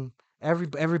 coasting.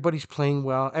 Everybody's playing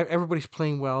well. Everybody's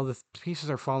playing well. The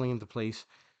pieces are falling into place.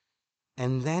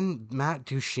 And then Matt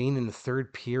Duchene in the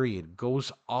 3rd period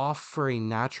goes off for a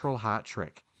natural hat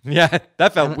trick. Yeah,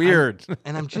 that felt weird.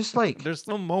 And I'm just like, there's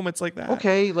no moments like that.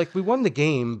 Okay, like we won the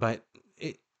game, but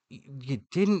you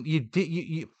didn't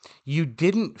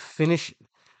finish.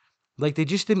 Like they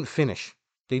just didn't finish.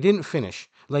 They didn't finish.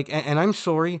 Like, and I'm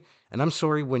sorry. And I'm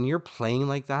sorry when you're playing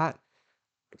like that.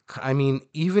 I mean,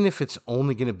 even if it's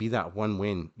only going to be that one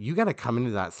win, you got to come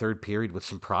into that 3rd period with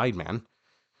some pride, man.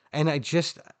 And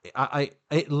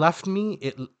it left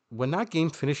me, when that game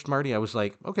finished, Marty, I was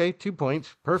like, okay, 2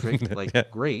 points, perfect,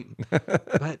 like great.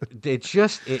 But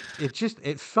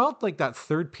it felt like that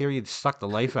 3rd period sucked the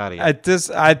life out of you. At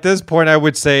this point, I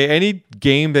would say any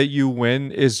game that you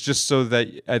win is just so that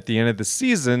at the end of the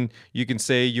season you can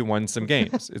say you won some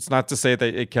games. It's not to say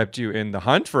that it kept you in the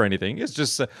hunt for anything. It's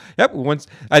just, once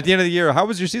at the end of the year, how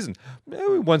was your season?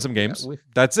 We won some games.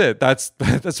 That's it. That's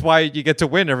why you get to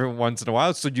win every once in a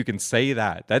while, so you can say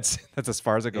that. That's as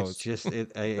far as it goes.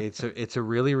 It's a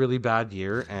really, really bad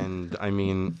year, and I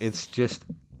mean, it's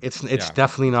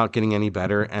definitely not getting any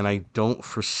better, and I don't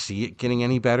foresee it getting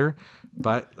any better.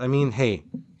 But I mean, hey,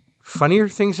 funnier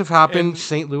things have happened.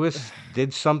 St. Louis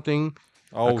did something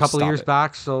a couple of years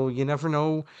back, so you never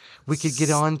know. We could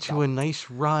get on to a nice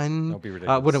run. Don't be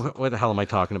ridiculous. What the hell am I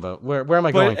talking about? Where am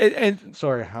I going?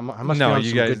 Sorry, I must be on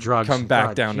some good drugs. Come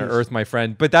back down to earth, my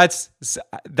friend. But that's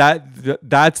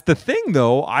the thing,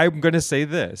 though. I'm going to say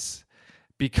this.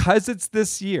 Because it's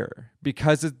this year,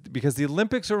 because the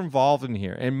Olympics are involved in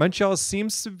here, and Montreal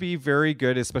seems to be very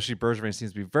good, especially Bergevin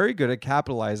seems to be very good at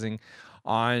capitalizing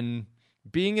on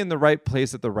being in the right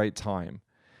place at the right time.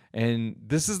 And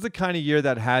this is the kind of year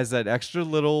that has that extra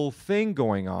little thing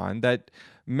going on that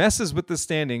messes with the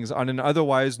standings on an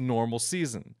otherwise normal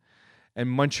season. And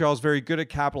Montreal's very good at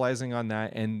capitalizing on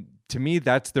that, and to me,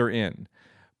 that's their in.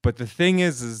 But the thing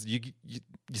is you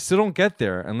still don't get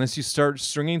there unless you start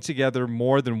stringing together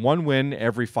more than 1 win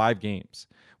every 5 games,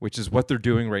 which is what they're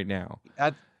doing right now.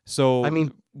 So I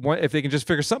mean, if they can just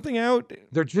figure something out,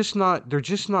 they're just not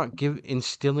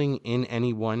instilling in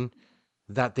anyone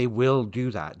that they will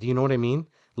do that. Do you know what I mean?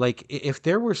 Like if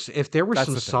there were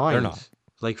some signs,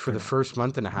 like for the first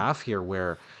month and a half here,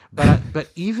 where but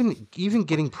even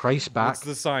getting Price back. What's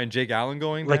the sign? Jake Allen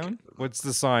going down? What's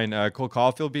the sign? Cole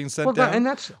Caulfield being sent down? And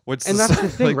that's the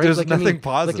thing, like, right? There's nothing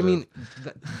positive. Like I mean,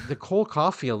 the Cole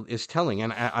Caulfield is telling,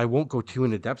 and I won't go too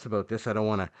into depth about this. I don't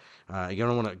want to. You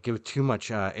don't want to give too much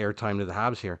airtime to the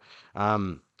Habs here.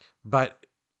 But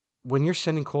when you're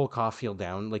sending Cole Caulfield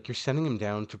down, like you're sending him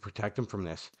down to protect him from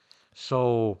this.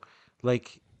 So,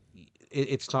 like,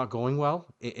 it's not going well.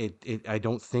 I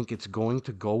don't think it's going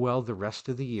to go well the rest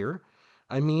of the year.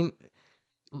 I mean,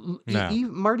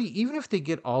 Marty, even if they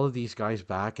get all of these guys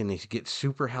back and they get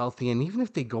super healthy, and even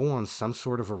if they go on some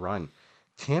sort of a run,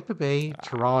 Tampa Bay,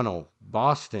 Toronto,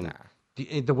 Boston,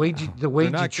 the way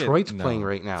Detroit's playing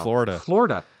right now,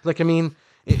 Florida. Like, I mean,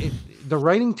 the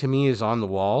writing to me is on the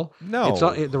wall. No,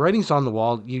 the writing's on the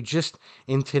wall. You just,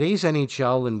 in today's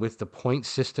NHL and with the point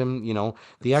system,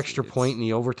 the extra point and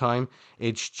the overtime,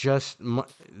 it's just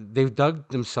they've dug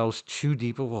themselves too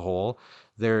deep of a hole.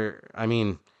 I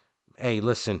mean, hey,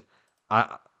 listen,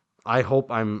 I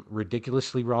hope I'm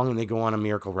ridiculously wrong and they go on a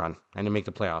miracle run and they make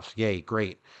the playoffs. Yay,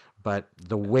 great. But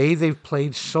the way they've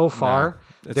played so Nah, far,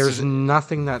 it's there's just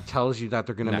nothing that tells you that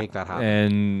they're going to nah. make that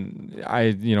happen.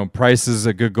 And Price is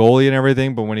a good goalie and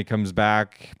everything, but when he comes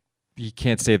back, he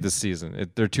can't save this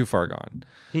season. They're too far gone.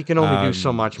 He can only do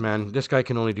so much, man. This guy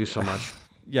can only do so much.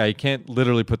 Yeah, he can't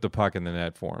literally put the puck in the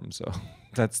net for him. So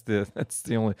that's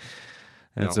the only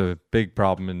a big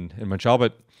problem in Montreal,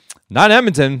 but not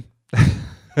Edmonton.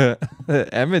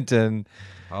 Edmonton.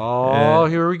 Oh,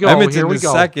 here we go. Edmonton Here we is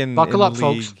go. second Buckle in up, the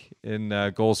folks. league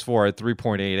in goals for at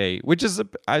 3.88, which is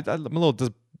I'm a little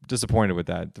disappointed with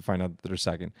that to find out that they're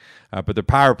second. But their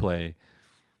power play,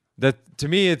 that to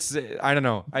me, it's I don't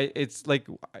know. It's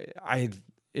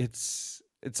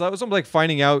almost like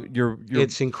finding out your.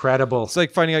 It's incredible. It's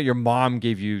like finding out your mom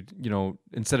gave you,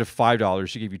 instead of $5,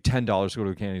 she gave you $10 to go to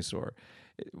a candy store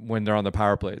when they're on the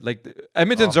power play. Like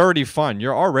Edmonton's already fun.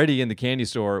 You're already in the candy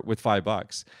store with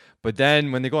 $5. But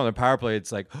then when they go on the power play,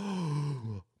 it's like,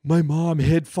 oh, my mom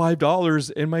hid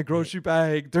 $5 in my grocery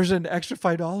bag. There's an extra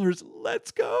 $5.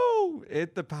 Let's go.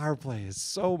 The power play is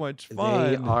so much fun.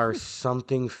 They are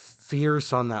something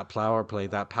fierce on that power play.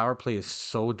 That power play is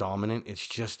so dominant. It's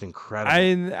just incredible.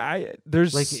 It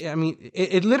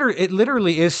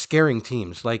literally is scaring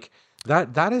teams. Like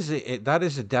that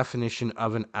is a definition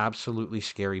of an absolutely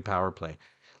scary power play.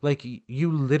 Like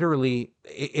you literally,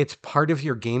 it's part of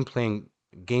your game plan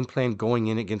going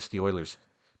in against the Oilers.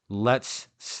 Let's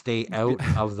stay out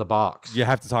of the box. You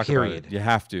have to talk about it. You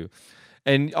have to.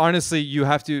 And honestly, you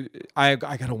have to. I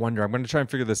gotta wonder. I'm gonna try and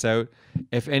figure this out.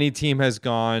 If any team has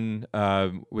gone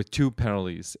with 2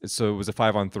 penalties, so it was a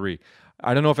 5-on-3.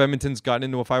 I don't know if Edmonton's gotten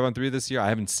into a 5-on-3 this year. I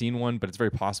haven't seen one, but it's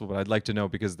very possible. But I'd like to know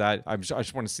because I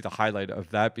just want to see the highlight of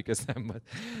that because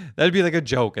that'd be like a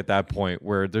joke at that point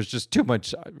where there's just too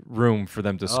much room for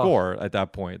them to score at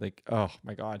that point. Like, oh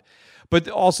my god! But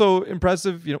also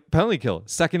impressive, penalty kill,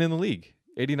 second in the league.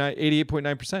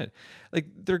 88.9%. Like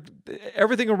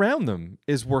everything around them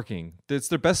is working. It's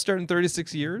their best start in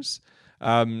 36 years.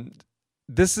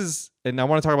 This is, and I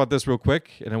want to talk about this real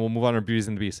quick, and then we'll move on to our beauties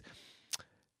and the beasts.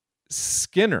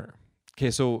 Skinner. Okay,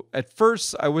 so at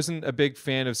first I wasn't a big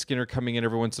fan of Skinner coming in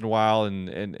every once in a while, and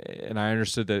I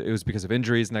understood that it was because of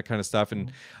injuries and that kind of stuff.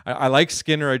 And I like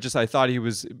Skinner. I thought he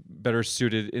was better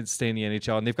suited in staying in the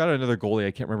NHL. And they've got another goalie,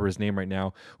 I can't remember his name right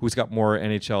now, who's got more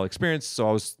NHL experience. So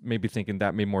I was maybe thinking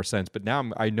that made more sense. But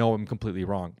now I know I'm completely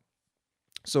wrong.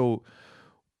 So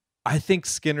I think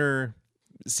Skinner.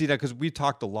 See that because we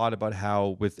talked a lot about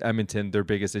how with Edmonton their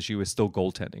biggest issue is still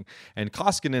goaltending, and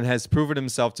Koskinen has proven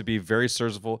himself to be very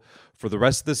serviceable for the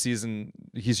rest of the season.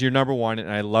 He's your number one,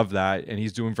 and I love that, and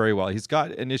he's doing very well. He's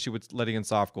got an issue with letting in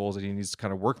soft goals that he needs to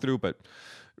kind of work through, but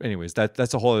anyways,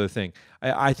 that's a whole other thing.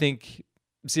 I think.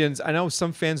 See, and I know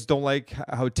some fans don't like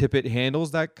how Tippett handles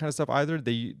that kind of stuff either.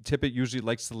 Tippett usually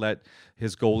likes to let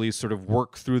his goalies sort of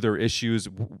work through their issues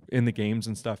in the games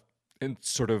and stuff, and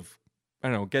sort of. I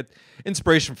don't know, get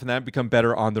inspiration from that, become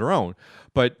better on their own.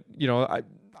 But,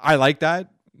 I like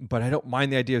that, but I don't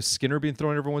mind the idea of Skinner being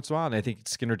thrown every once in a while. And I think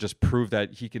Skinner just proved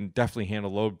that he can definitely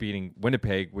handle load beating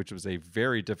Winnipeg, which was a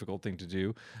very difficult thing to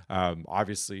do.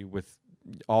 Obviously, with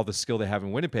all the skill they have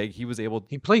in Winnipeg, he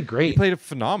played great. He played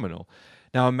phenomenal.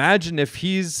 Now imagine if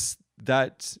he's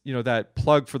that, that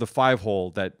plug for the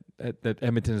 5-hole that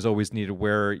Edmonton has always needed,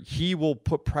 where he will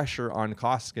put pressure on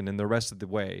Koskinen the rest of the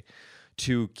way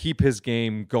to keep his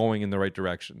game going in the right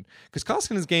direction. Because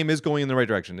Koskinen's game is going in the right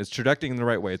direction. It's trajecting in the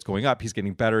right way. It's going up. He's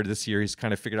getting better this year. He's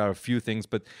kind of figured out a few things,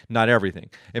 but not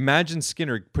everything. Imagine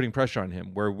Skinner putting pressure on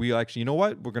him, where we actually, you know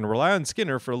what? We're going to rely on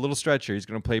Skinner for a little stretch here. He's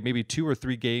going to play maybe 2 or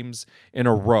 3 games in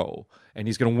a row, and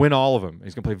he's going to win all of them.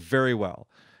 He's going to play very well.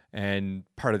 And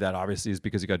part of that obviously is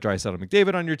because you got Draisaitl and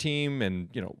McDavid on your team and,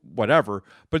 whatever.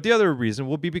 But the other reason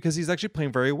will be because he's actually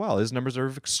playing very well. His numbers are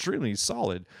extremely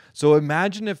solid. So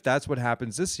imagine if that's what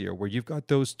happens this year, where you've got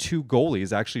those 2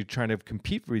 goalies actually trying to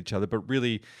compete for each other, but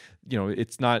really,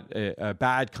 it's not a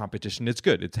bad competition. It's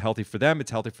good. It's healthy for them.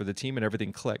 It's healthy for the team, and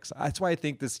everything clicks. That's why I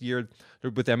think this year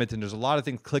with Edmonton, there's a lot of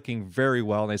things clicking very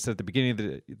well. And I said at the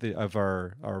beginning of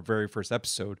our very first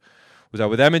episode, was that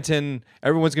with Edmonton,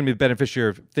 everyone's going to be the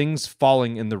beneficiary of things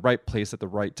falling in the right place at the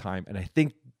right time. And I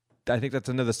think that's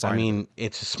another sign. I mean,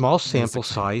 it's a small sample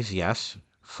size, yes.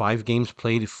 5 games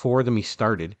played, 4 of them he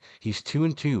started. He's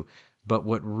 2-2. But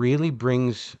what really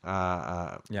brings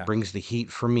the heat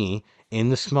for me, in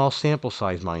the small sample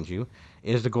size, mind you,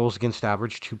 is the goals against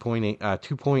average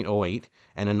 2.08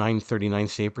 and a .939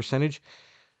 save percentage.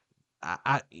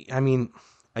 I mean,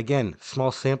 again,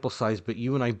 small sample size, but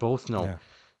you and I both know. Yeah.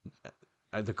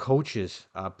 The coaches,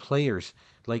 players,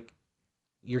 like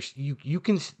you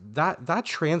can that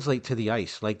translate to the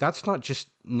ice. Like that's not just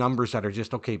numbers that are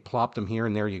just okay, plop them here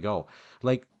and there you go.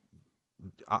 Like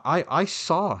I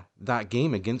saw that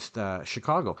game against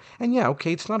Chicago, and yeah,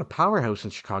 okay, it's not a powerhouse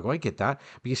in Chicago. I get that,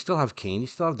 but you still have Kane, you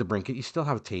still have DeBrincat, you still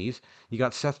have Taves, you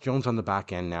got Seth Jones on the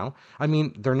back end now. I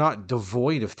mean, they're not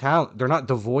devoid of talent. They're not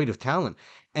devoid of talent,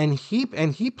 and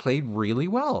he played really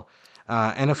well.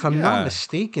 And if I'm not Yeah.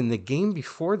 mistaken, the game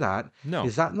before that No.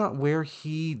 is that not where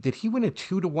he win a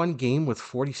 2-1 game with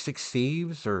 46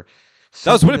 saves or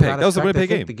That was something to Winnipeg. that That was the effect? I Winnipeg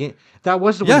think game. the game that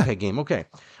was the Yeah. Winnipeg game. Okay,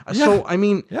 Yeah. so I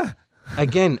mean, Yeah.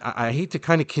 again, I hate to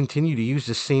kind of continue to use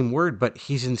the same word, but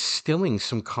he's instilling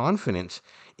some confidence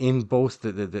in both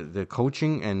the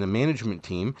coaching and the management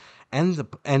team,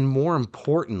 and more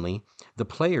importantly, the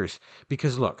players.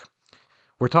 Because look,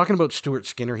 we're talking about Stuart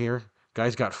Skinner here.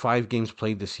 Guy's got 5 games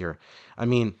played this year. I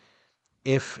mean,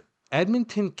 if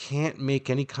Edmonton can't make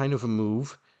any kind of a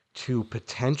move to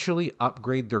potentially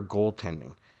upgrade their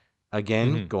goaltending,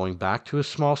 again, Hmm. going back to a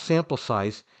small sample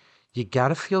size, you got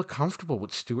to feel comfortable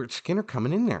with Stuart Skinner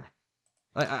coming in there.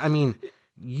 I mean,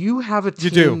 you have a You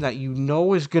do. team that you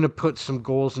know is going to put some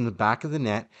goals in the back of the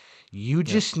net. You Yeah.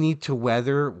 just need to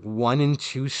weather 1 and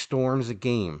 2 storms a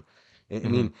game. I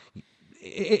Hmm. mean,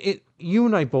 you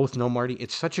and I both know, Marty,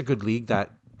 it's such a good league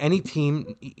that any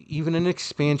team, even an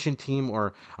expansion team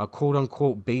or a quote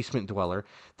unquote basement dweller,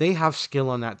 they have skill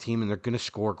on that team and they're going to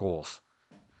score goals.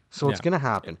 So it's Yeah. going to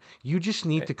happen. You just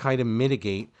need to kind of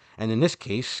mitigate, and in this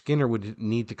case, Skinner would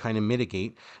need to kind of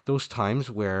mitigate those times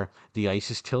where the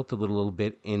ice is tilted a little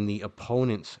bit in the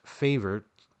opponent's favor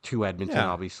to Edmonton, Yeah.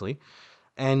 obviously.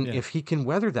 And Yeah. if he can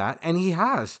weather that, and he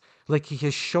has, like he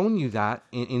has shown you that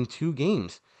in 2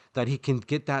 games, that he can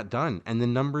get that done, and the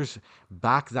numbers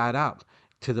back that up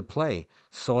to the play.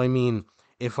 So I mean,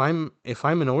 if I'm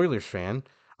an Oilers fan,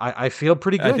 I feel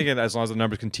pretty I good. think as long as the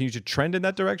numbers continue to trend in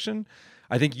that direction,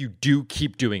 I think you do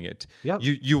keep doing it. Yep.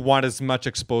 You want as much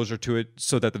exposure to it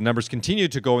so that the numbers continue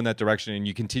to go in that direction, and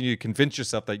you continue to convince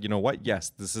yourself that, you know what, yes,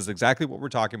 this is exactly what we're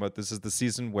talking about. This is the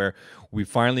season where we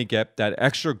finally get that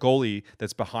extra goalie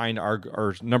that's behind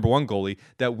our number one goalie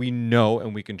that we know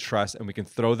and we can trust, and we can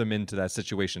throw them into that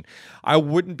situation. I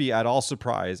wouldn't be at all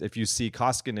surprised if you see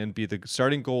Koskinen be the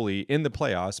starting goalie in the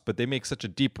playoffs, but they make such a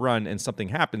deep run and something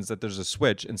happens that there's a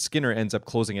switch and Skinner ends up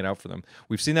closing it out for them.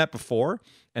 We've seen that before,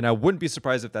 and I wouldn't be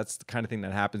surprised if that's the kind of thing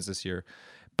that happens this year.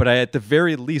 But I, at the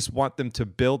very least, want them to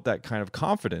build that kind of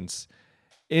confidence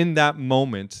in that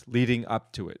moment leading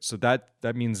up to it. So that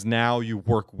means now you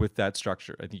work with that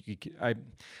structure. I think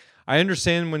I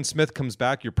understand when Smith comes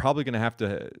back, you're probably going to have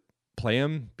to play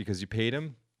him because you paid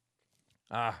him.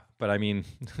 But I mean,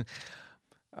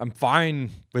 I'm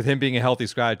fine with him being a healthy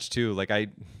scratch too. Like I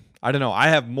don't know. I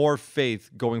have more faith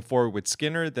going forward with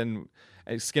Skinner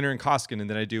and Koskinen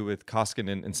than I do with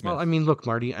Koskinen and Well, I Smith. mean, look,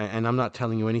 Marty, and I'm not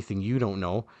telling you anything you don't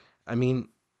know. I mean,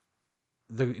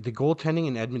 the goaltending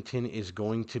in Edmonton is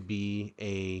going to be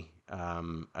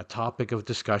a topic of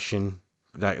discussion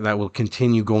that will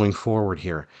continue going forward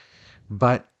here.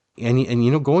 But and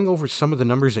you know, going over some of the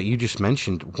numbers that you just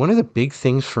mentioned, one of the big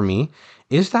things for me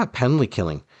is that penalty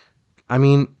killing. I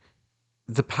mean,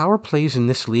 the power plays in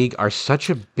this league are such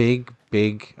a big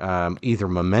either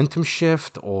momentum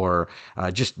shift or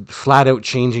just flat out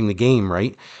changing the game,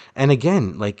 right? And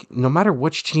again, like no matter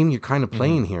which team you're kind of Hmm.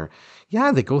 playing here,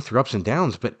 yeah, they go through ups and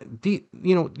downs, but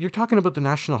you're talking about the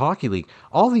National Hockey League.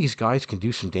 All these guys can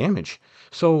do some damage.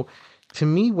 So to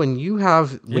me, when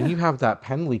Yeah. you have that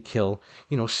penalty kill,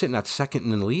 sitting at second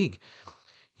in the league,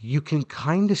 you can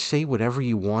kind of say whatever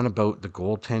you want about the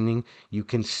goaltending. You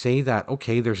can say that,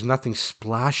 okay, there's nothing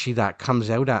splashy that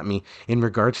comes out at me in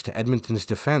regards to Edmonton's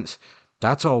defense.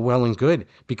 That's all well and good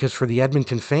because for the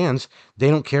Edmonton fans,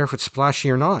 they don't care if it's splashy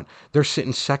or not. They're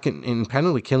sitting second in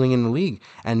penalty killing in the league,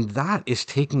 and that is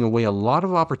taking away It's a lot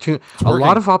working.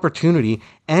 of opportunity,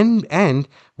 and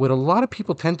what a lot of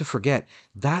people tend to forget,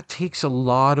 that takes a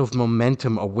lot of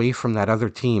momentum away from that other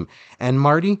team. And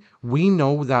Marty, we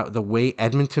know that the way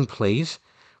Edmonton plays,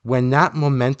 when that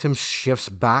momentum shifts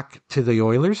back to the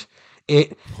Oilers,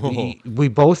 it Oh, we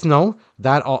both know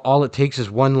that all it takes is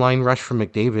one line rush from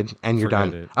McDavid and you're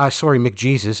forget done. it. Sorry,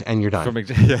 McJesus, and you're done.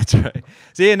 From that's right.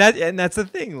 See, and that's the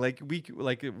thing.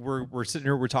 We're sitting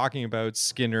here, we're talking about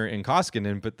Skinner and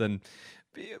Koskinen, but then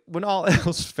when all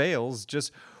else fails,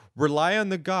 just rely on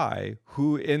the guy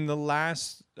who in the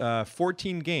last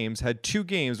 14 games had 2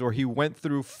 games where he went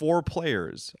through 4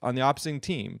 players on the opposing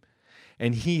team,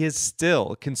 and he is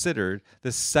still considered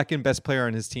the second best player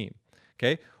on his team.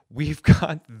 Okay. We've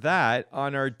got that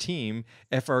on our team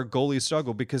if our goalies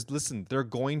struggle because listen, they're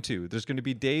going to. There's going to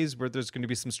be days where there's going to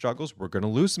be some struggles. We're going to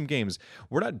lose some games.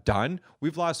 We're not done.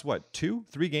 We've lost what, 2,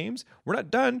 3 games? We're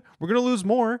not done. We're going to lose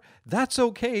more. That's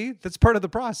okay. That's part of the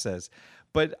process.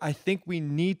 But I think we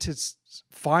need to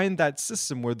find that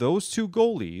system where those two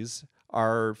goalies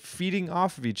are feeding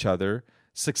off of each other,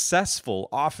 successful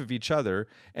off of each other,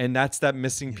 and that's that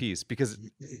missing piece. Because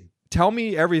tell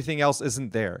me everything else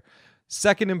isn't there.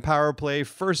 Second in power play,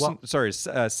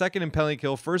 second in penalty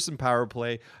kill, first in power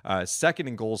play, second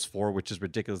in goals for, which is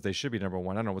ridiculous. They should be number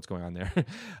one. I don't know what's going on there.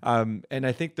 And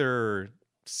I think they're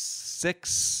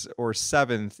 6th or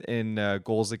 7th in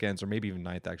goals against, or maybe even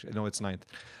 9th, actually. No, it's 9th.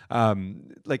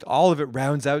 Like all of it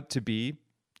rounds out to be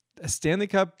a Stanley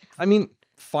Cup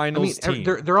finals team.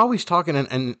 They're always talking,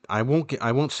 and I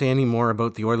won't say any more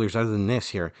about the Oilers other than this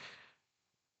here.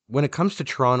 When it comes to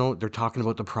Toronto, they're talking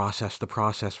about the process,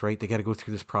 right? They got to go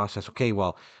through this process. Okay,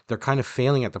 well, they're kind of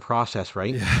failing at the process,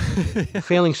 right? Yeah.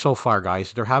 Failing so far,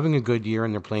 guys. They're having a good year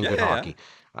and they're playing good hockey.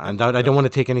 And I don't want to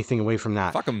take anything away from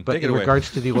that. Fuck 'em. But in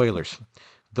regards to the Oilers,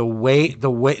 the way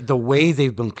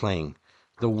they've been playing,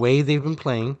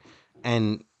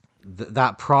 and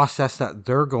that process that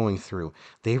they're going through,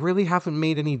 they really haven't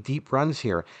made any deep runs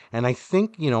here. And I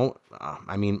think,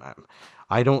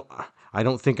 I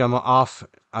don't think I'm off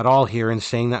at all here in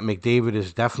saying that McDavid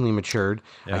is definitely matured.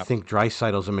 Yep. I think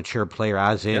Draisaitl's a mature player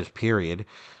as is, period.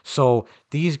 So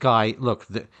these guys, look,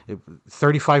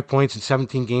 35 points in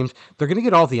 17 games, they're going to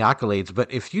get all the accolades. But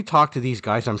if you talk to these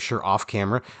guys, I'm sure off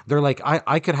camera, they're like,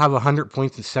 I could have 100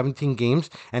 points in 17 games,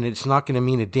 and it's not going to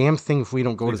mean a damn thing if we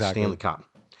don't go to the Stanley Cup.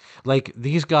 Like,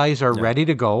 these guys are ready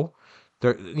to go.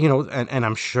 They're, and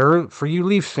I'm sure for you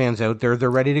Leafs fans out there, they're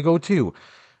ready to go too.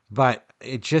 But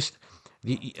it just...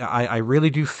 I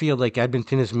really do feel like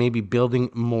Edmonton is maybe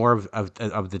building more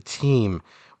of the team,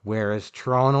 whereas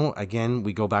Toronto, again,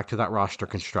 we go back to that roster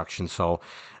construction. So,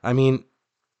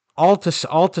 all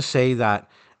to say that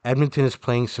Edmonton is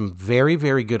playing some very,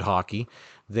 very good hockey.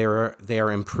 They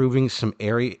are improving some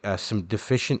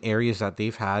deficient areas that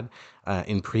they've had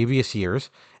in previous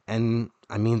years, and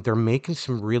they're making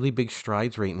some really big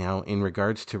strides right now in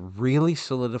regards to really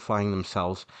solidifying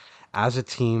themselves as a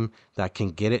team that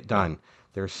can get it done.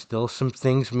 There's still some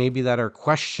things maybe that are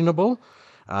questionable,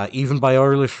 even by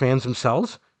Oilers fans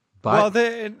themselves. But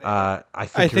I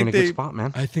think they're in a good spot,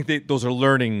 man. I think those are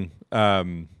learning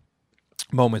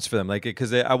moments for them. Like,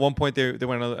 because at one point they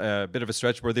went on a bit of a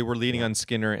stretch where they were leaning on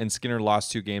Skinner, and Skinner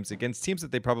lost 2 games against teams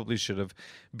that they probably should have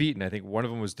beaten. I think one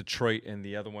of them was Detroit, and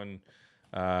the other one...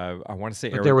 I want to say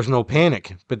there was no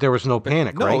panic,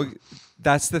 right? No,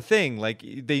 that's the thing. Like,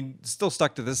 they still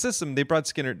stuck to the system. They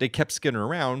kept Skinner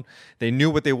around. They knew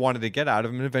what they wanted to get out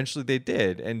of him, and eventually they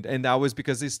did. And that was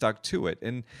because they stuck to it.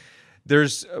 And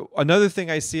there's another thing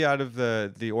I see out of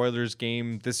the Oilers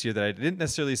game this year that I didn't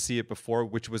necessarily see it before,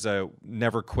 which was a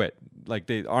never quit. Like,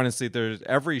 there's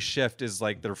every shift is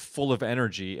like they're full of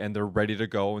energy and they're ready to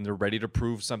go and they're ready to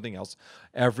prove something else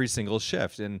every single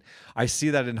shift. And I see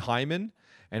that in Hyman.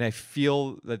 And I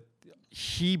feel that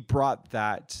he brought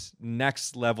that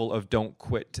next level of don't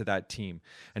quit to that team.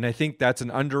 And I think that's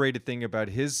an underrated thing about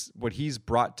what he's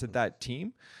brought to that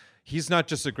team. He's not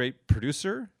just a great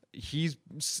producer.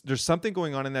 There's something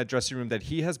going on in that dressing room that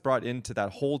he has brought into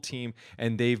that whole team,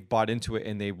 and they've bought into it,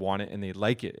 and they want it, and they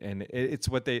like it, and it's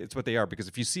what they are. Because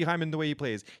if you see Hyman the way he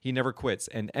plays, he never quits,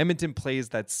 and Edmonton plays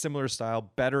that similar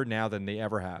style better now than they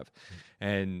ever have.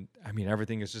 And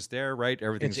everything is just there, right?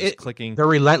 Everything's just clicking. They're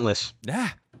relentless. Yeah,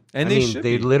 and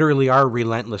they literally are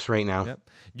relentless right now. Yep.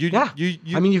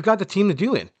 You've got the team to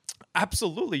do it.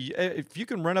 Absolutely. If you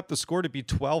can run up the score to be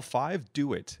 12-5,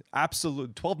 do it.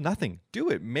 Absolutely. 12-0. Do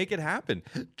it. Make it happen.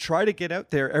 Try to get out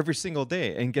there every single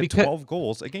day and get 12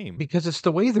 goals a game. Because it's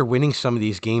the way they're winning some of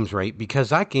these games, right? Because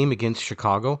that game against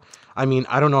Chicago, I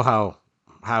don't know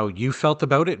how you felt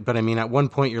about it, but at one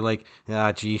point you're like,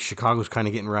 Chicago's kind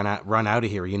of getting run out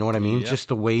of here. You know what I mean? Yep. Just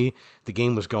the way the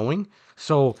game was going.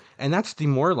 So, and that's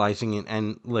demoralizing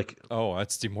and like... Oh,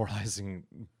 that's demoralizing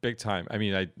big time.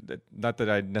 Not that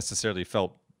I necessarily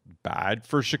felt bad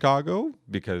for Chicago,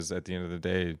 because at the end of the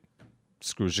day,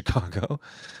 screw Chicago.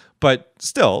 But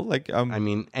still, like...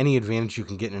 any advantage you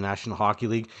can get in the National Hockey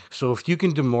League. So if you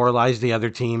can demoralize the other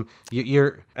team,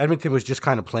 Edmonton was just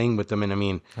kind of playing with them. And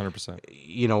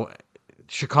 100%.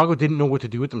 Chicago didn't know what to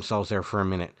do with themselves there for a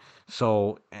minute.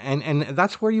 So, and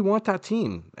that's where you want that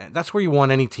team. That's where you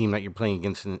want any team that you're playing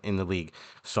against in the league.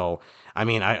 So, I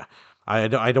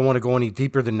don't want to go any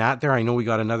deeper than that there. I know we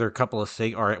got another couple of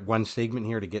one segment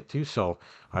here to get to, so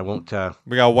I won't...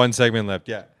 We got one segment left,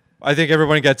 yeah. I think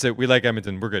everyone gets it. We like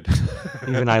Edmonton. We're good.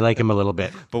 Even I like him a little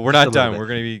bit. But we're not done. We're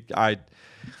going to be...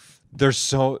 They're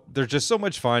just so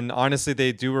much fun. Honestly,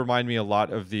 they do remind me a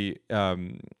lot of the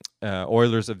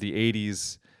Oilers of the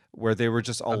 80s, where they were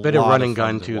just a bit of run and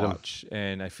gun to them.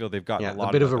 And I feel they've gotten a lot of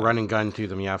a bit of a run and gun to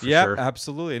them, for sure. Yeah,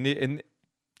 absolutely. And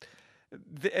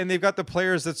and they've got the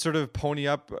players that sort of pony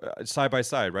up side by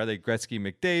side, right? Like Gretzky,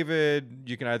 McDavid.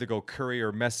 You can either go Curry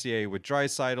or Messier with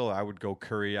Draisaitl. I would go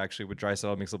Curry actually with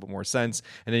Draisaitl. It makes a little bit more sense.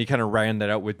 And then you kind of ran that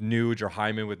out with Nuge or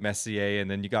Hyman with Messier,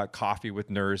 and then you got Coffee with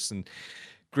Nurse and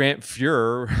Grant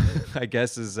Fuhrer, I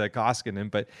guess, is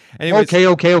Koskinen. But anyways,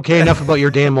 okay. Enough about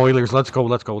your damn Oilers. Let's go.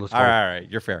 All right.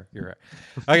 You're fair.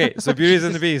 Okay, so Beauties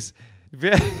and the Beast.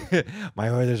 My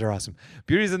Oilers are awesome.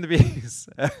 Beauties and the Beast.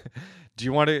 Do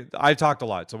you want to? I talked a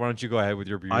lot, so why don't you go ahead with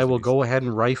your Beauties? I will go ahead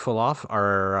and rifle off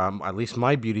our, at least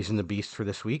my Beauties and the Beast for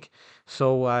this week.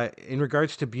 So, in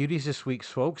regards to beauties this week,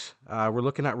 folks, we're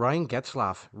looking at Ryan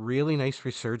Getzlaf. Really nice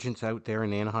resurgence out there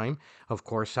in Anaheim. Of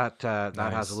course, that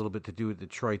has a little bit to do with the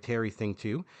Troy Terry thing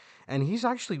too. And he's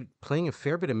actually playing a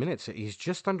fair bit of minutes. He's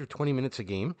just under 20 minutes a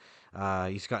game.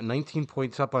 He's got 19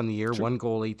 points up on the year, 1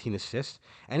 goal, 18 assists,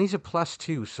 and he's a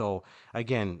 +2. So,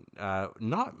 again,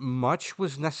 not much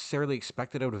was necessarily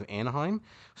expected out of Anaheim.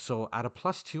 So, at a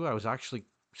 +2, I was actually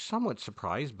somewhat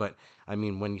surprised. But, I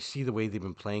mean, when you see the way they've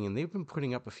been playing, and they've been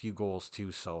putting up a few goals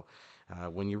too. So,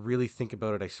 when you really think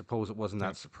about it, I suppose it wasn't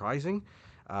that surprising.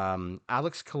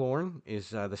 Alex Killorn is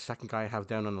the second guy I have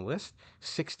down on the list.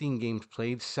 16 games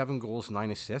played, 7 goals,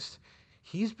 9 assists.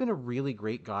 He's been a really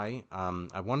great guy.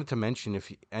 I wanted to mention, if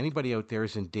anybody out there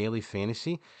is in daily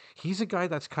fantasy, he's a guy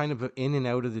that's kind of in and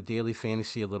out of the daily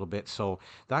fantasy a little bit. So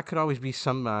that could always be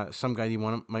some guy you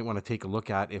might want to take a look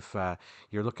at if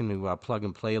you're looking to plug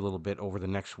and play a little bit over the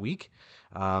next week.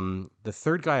 The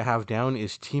third guy I have down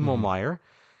is Timo Meier.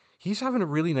 He's having a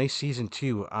really nice season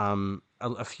too.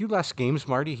 A few less games,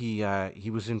 Marty. He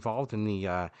was involved in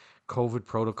the COVID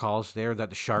protocols there that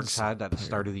the Sharks had at the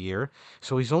start of the year.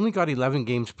 So he's only got 11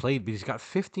 games played, but he's got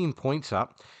 15 points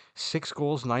up, 6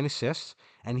 goals, 9 assists,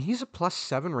 and he's a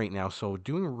 +7 right now. So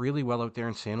doing really well out there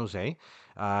in San Jose.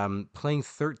 Playing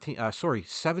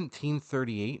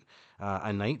 17:38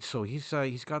 a night. So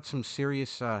he's got some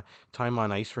serious time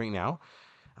on ice right now.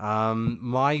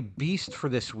 My beast for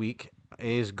this week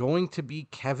is going to be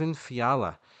Kevin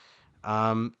Fiala.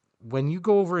 When you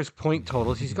go over his point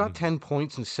totals, he's got 10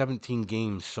 points in 17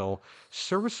 games, so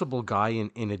serviceable guy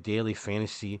in a daily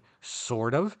fantasy,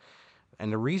 sort of.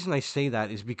 And the reason I say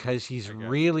that is because he's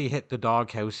really hit the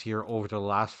doghouse here over the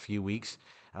last few weeks.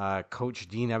 Coach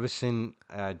Dean Evison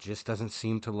just doesn't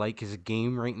seem to like his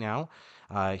game right now.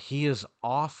 He is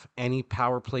off any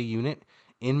power play unit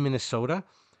in Minnesota.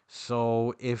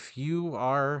 So if you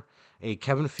are a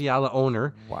Kevin Fiala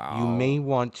owner, you may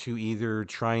want to either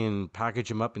try and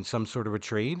package him up in some sort of a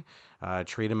trade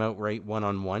him outright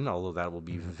one-on-one, although that will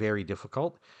be very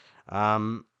difficult.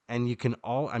 And you can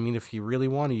if you really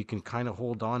want to, you can kind of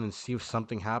hold on and see if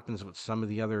something happens with some of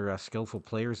the other skillful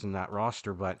players in that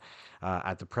roster. But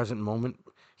at the present moment,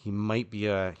 he might be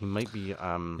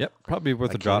probably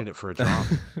worth a candidate for a drop.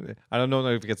 I don't know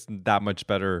if it gets that much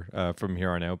better from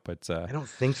here on out, but I don't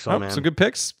think so, man. Some good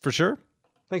picks for sure.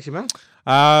 Thanks, you, man.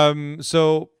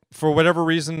 So for whatever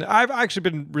reason, I've actually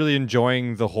been really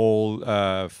enjoying the whole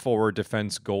forward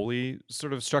defense goalie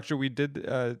sort of structure we did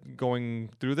going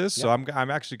through this. Yep. So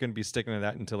I'm actually going to be sticking to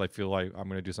that until I feel like I'm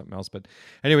going to do something else. But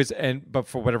anyways, but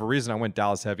for whatever reason, I went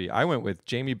Dallas heavy. I went with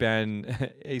Jamie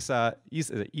Benn, Isa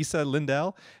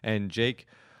Lindell, and Jake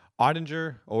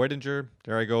Oettinger.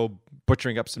 There I go,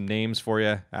 butchering up some names for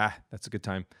you. That's a good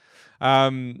time.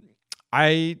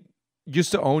 I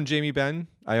used to own Jamie Benn.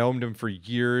 I owned him for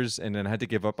years and then had to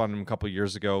give up on him a couple of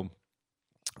years ago.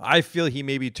 I feel he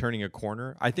may be turning a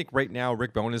corner. I think right now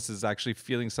Rick Bowness is actually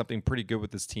feeling something pretty good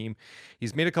with his team.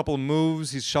 He's made a couple of moves.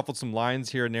 He's shuffled some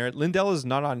lines here and there. Lindell is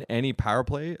not on any power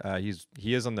play.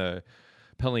 He is on the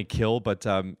penalty kill, but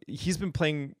he's been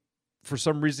playing for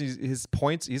some reason. His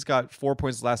points, he's got 4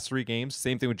 points the last 3 games.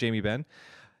 Same thing with Jamie Benn.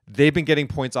 They've been getting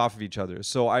points off of each other.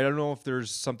 So I don't know if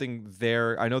there's something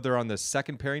there. I know they're on the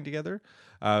second pairing together.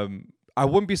 I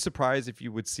wouldn't be surprised if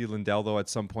you would see Lindell, though, at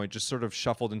some point just sort of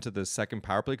shuffled into the second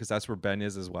power play because that's where Benn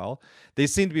is as well. They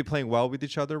seem to be playing well with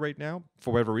each other right now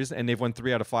for whatever reason, and they've won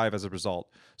 3 out of 5 as a result.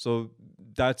 So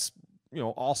that's,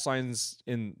 all signs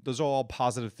those are all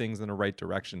positive things in the right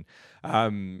direction.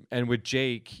 And with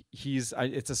Jake,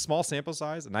 it's a small sample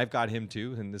size, and I've got him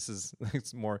too. And this is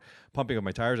it's more pumping up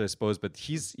my tires, I suppose. But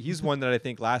he's one that I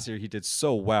think last year he did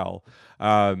so well.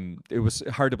 It was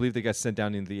hard to believe they got sent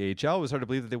down into the AHL. It was hard to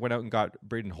believe that they went out and got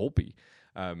Braden Holtby.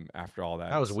 After all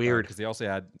that, that was weird because it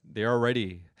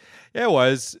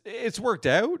was. It's worked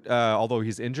out. Although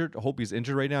he's injured, Holtby's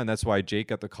injured right now, and that's why Jake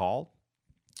got the call.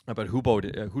 But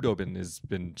Hudobin has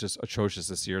been just atrocious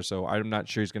this year, so I'm not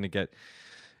sure he's going to get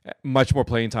much more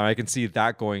playing time. I can see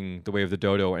that going the way of the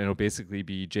dodo, and it'll basically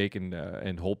be Jake and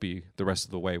Holtby the rest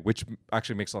of the way, which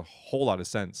actually makes a whole lot of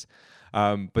sense.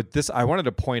 But this, I wanted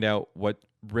to point out what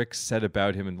Rick said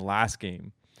about him in the last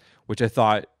game, which I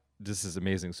thought, this is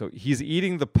amazing. So he's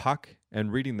eating the puck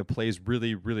and reading the plays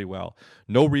really, really well.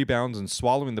 No rebounds and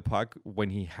swallowing the puck when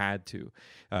he had to.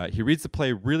 He reads the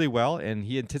play really well, and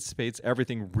he anticipates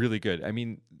everything really good. I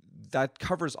mean, that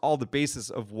covers all the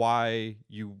bases of why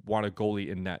you want a goalie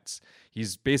in nets.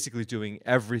 He's basically doing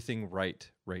everything right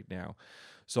now.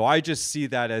 So I just see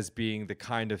that as being the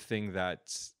kind of thing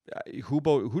that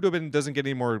Hudobin doesn't get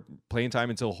any more playing time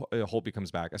until Holtby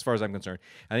comes back, as far as I'm concerned.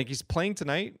 I think he's playing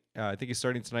tonight. I think he's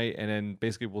starting tonight, and then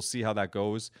basically we'll see how that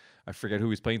goes. I forget who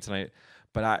he's playing tonight,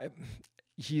 but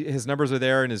his numbers are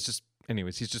there, and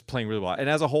anyways, he's just playing really well. And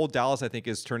as a whole, Dallas, I think,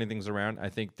 is turning things around. I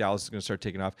think Dallas is going to start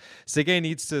taking off. Seguin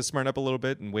needs to smarten up a little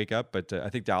bit and wake up, but I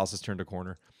think Dallas has turned a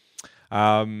corner.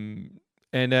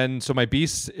 And then, so my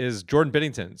beast is Jordan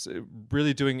Binnington's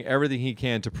really doing everything he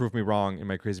can to prove me wrong in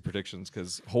my crazy predictions,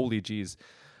 because holy geez.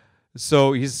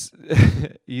 So he's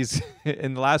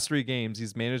in the last 3 games,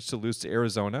 he's managed to lose to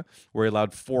Arizona, where he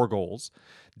allowed 4 goals,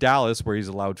 Dallas, where he's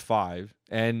allowed 5,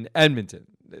 and Edmonton.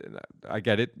 I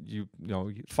get it. You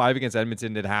know, 5 against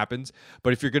Edmonton, it happens.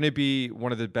 But if you're going to be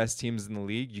one of the best teams in the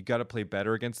league, you got to play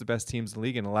better against the best teams in the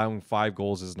league, and allowing 5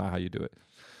 goals is not how you do it.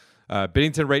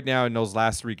 Binnington right now in those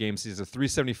last 3 games, he's a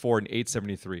 .374 and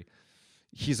 .873.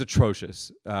 He's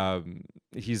atrocious. I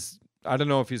don't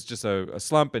know if he's just a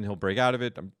slump and he'll break out of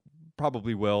it.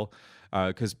 Probably will,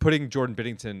 because putting Jordan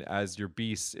Binnington as your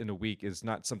beast in a week is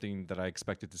not something that I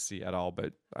expected to see at all.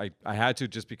 But I had to,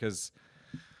 just because,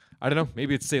 I don't know,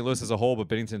 maybe it's St. Louis as a whole, but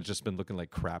Binnington's just been looking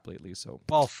like crap lately. So,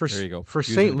 well, there you go. For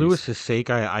St. Louis's sake,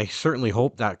 I certainly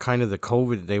hope that kind of the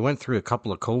COVID, they went through a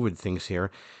couple of COVID things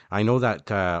here. I know that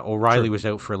O'Reilly was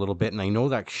out for a little bit, and I know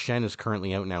that Schenn is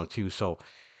currently out now too. So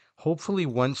hopefully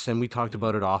once, and we talked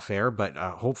about it off air, but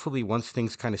hopefully once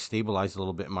things kind of stabilize a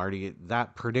little bit, Marty,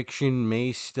 that prediction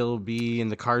may still be in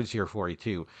the cards here for you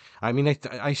too. I mean,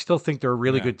 I still think they're a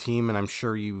really good team, and I'm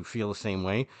sure you feel the same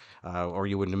way, or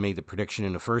you wouldn't have made the prediction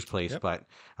in the first place. Yep. But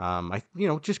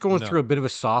just going through a bit of a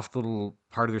soft little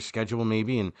part of their schedule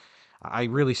maybe, and I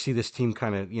really see this team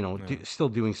kind of, still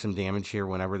doing some damage here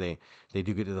whenever they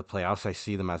do get to the playoffs. I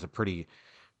see them as a pretty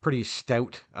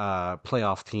stout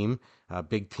playoff team,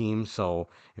 big team. So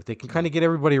if they can kind of get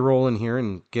everybody rolling here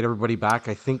and get everybody back,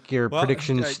 I think your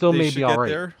prediction still may be all right.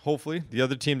 There, hopefully. The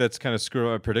other team that's kind of screwed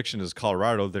up my prediction is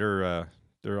Colorado. They're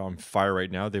on fire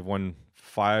right now. They've won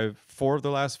 4 of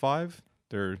the last 5.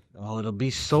 It'll be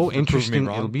so interesting.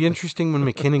 It'll be interesting when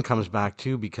McKinnon comes back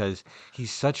too, because he's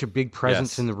such a big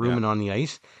presence in the room and on the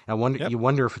ice. You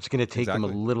wonder if it's going to take him a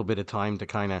little bit of time to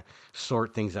kind of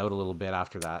sort things out a little bit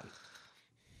after that.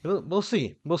 We'll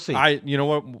see. You know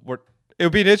what? It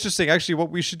would be interesting. Actually, what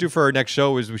we should do for our next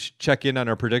show is we should check in on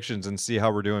our predictions and see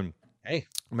how we're doing. Hey,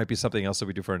 it might be something else that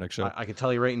we do for our next show. I can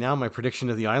tell you right now, my prediction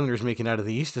of the Islanders making out of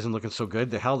the East isn't looking so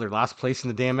good. They're last place in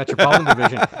the damn Metropolitan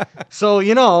Division. So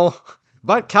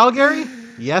but Calgary,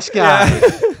 yes, guy. Yeah.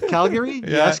 Calgary,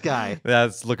 yes, guy.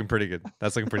 That's looking pretty good.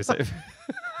 That's looking pretty safe.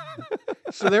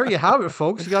 So there you have it,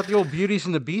 folks. You got the old Beauties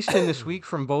and the Beast in this week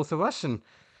from both of us, and a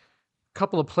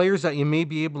couple of players that you may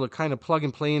be able to kind of plug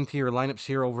and play into your lineups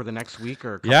here over the next week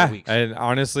or a couple of weeks. And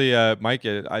honestly, Mike,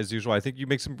 as usual, I think you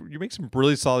make some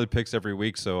really solid picks every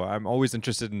week. So I'm always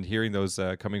interested in hearing those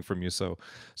coming from you. So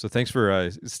thanks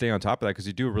for staying on top of that, because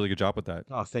you do a really good job with that.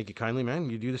 Oh, thank you kindly, man.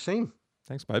 You do the same.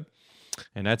 Thanks, bud.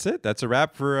 And that's it. That's a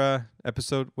wrap for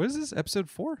episode. What is this? Episode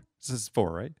 4? This is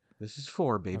 4, right? This is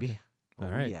 4, baby. Okay. All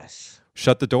right. Yes.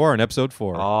 Shut the door on episode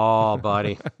 4. Oh,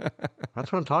 buddy. That's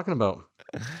what I'm talking about.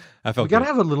 I felt we gotta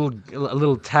have a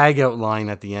little tag out line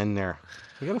at the end there.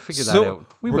 We gotta figure that out.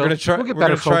 We're gonna try. We'll get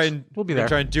better, folks. We'll be there.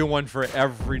 Try and do one for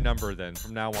every number then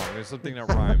from now on. There's something that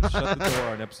rhymes. Shut the door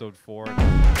on episode 4.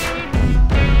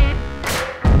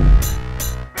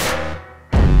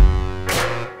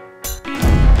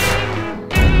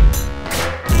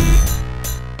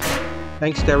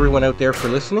 Thanks to everyone out there for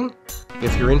listening.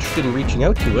 If you're interested in reaching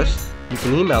out to us, you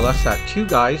can email us at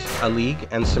 2guys.a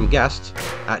league.and some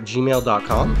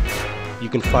guests@gmail.com. You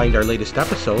can find our latest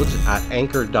episodes at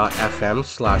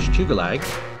anchor.fm/2galag,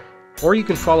 or you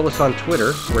can follow us on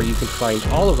Twitter, where you can find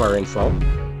all of our info.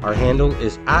 Our handle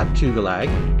is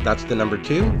 @2galag, that's the number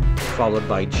 2, followed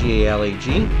by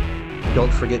GALAG.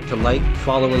 Don't forget to like,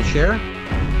 follow, and share.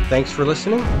 Thanks for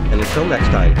listening, and until next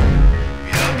time.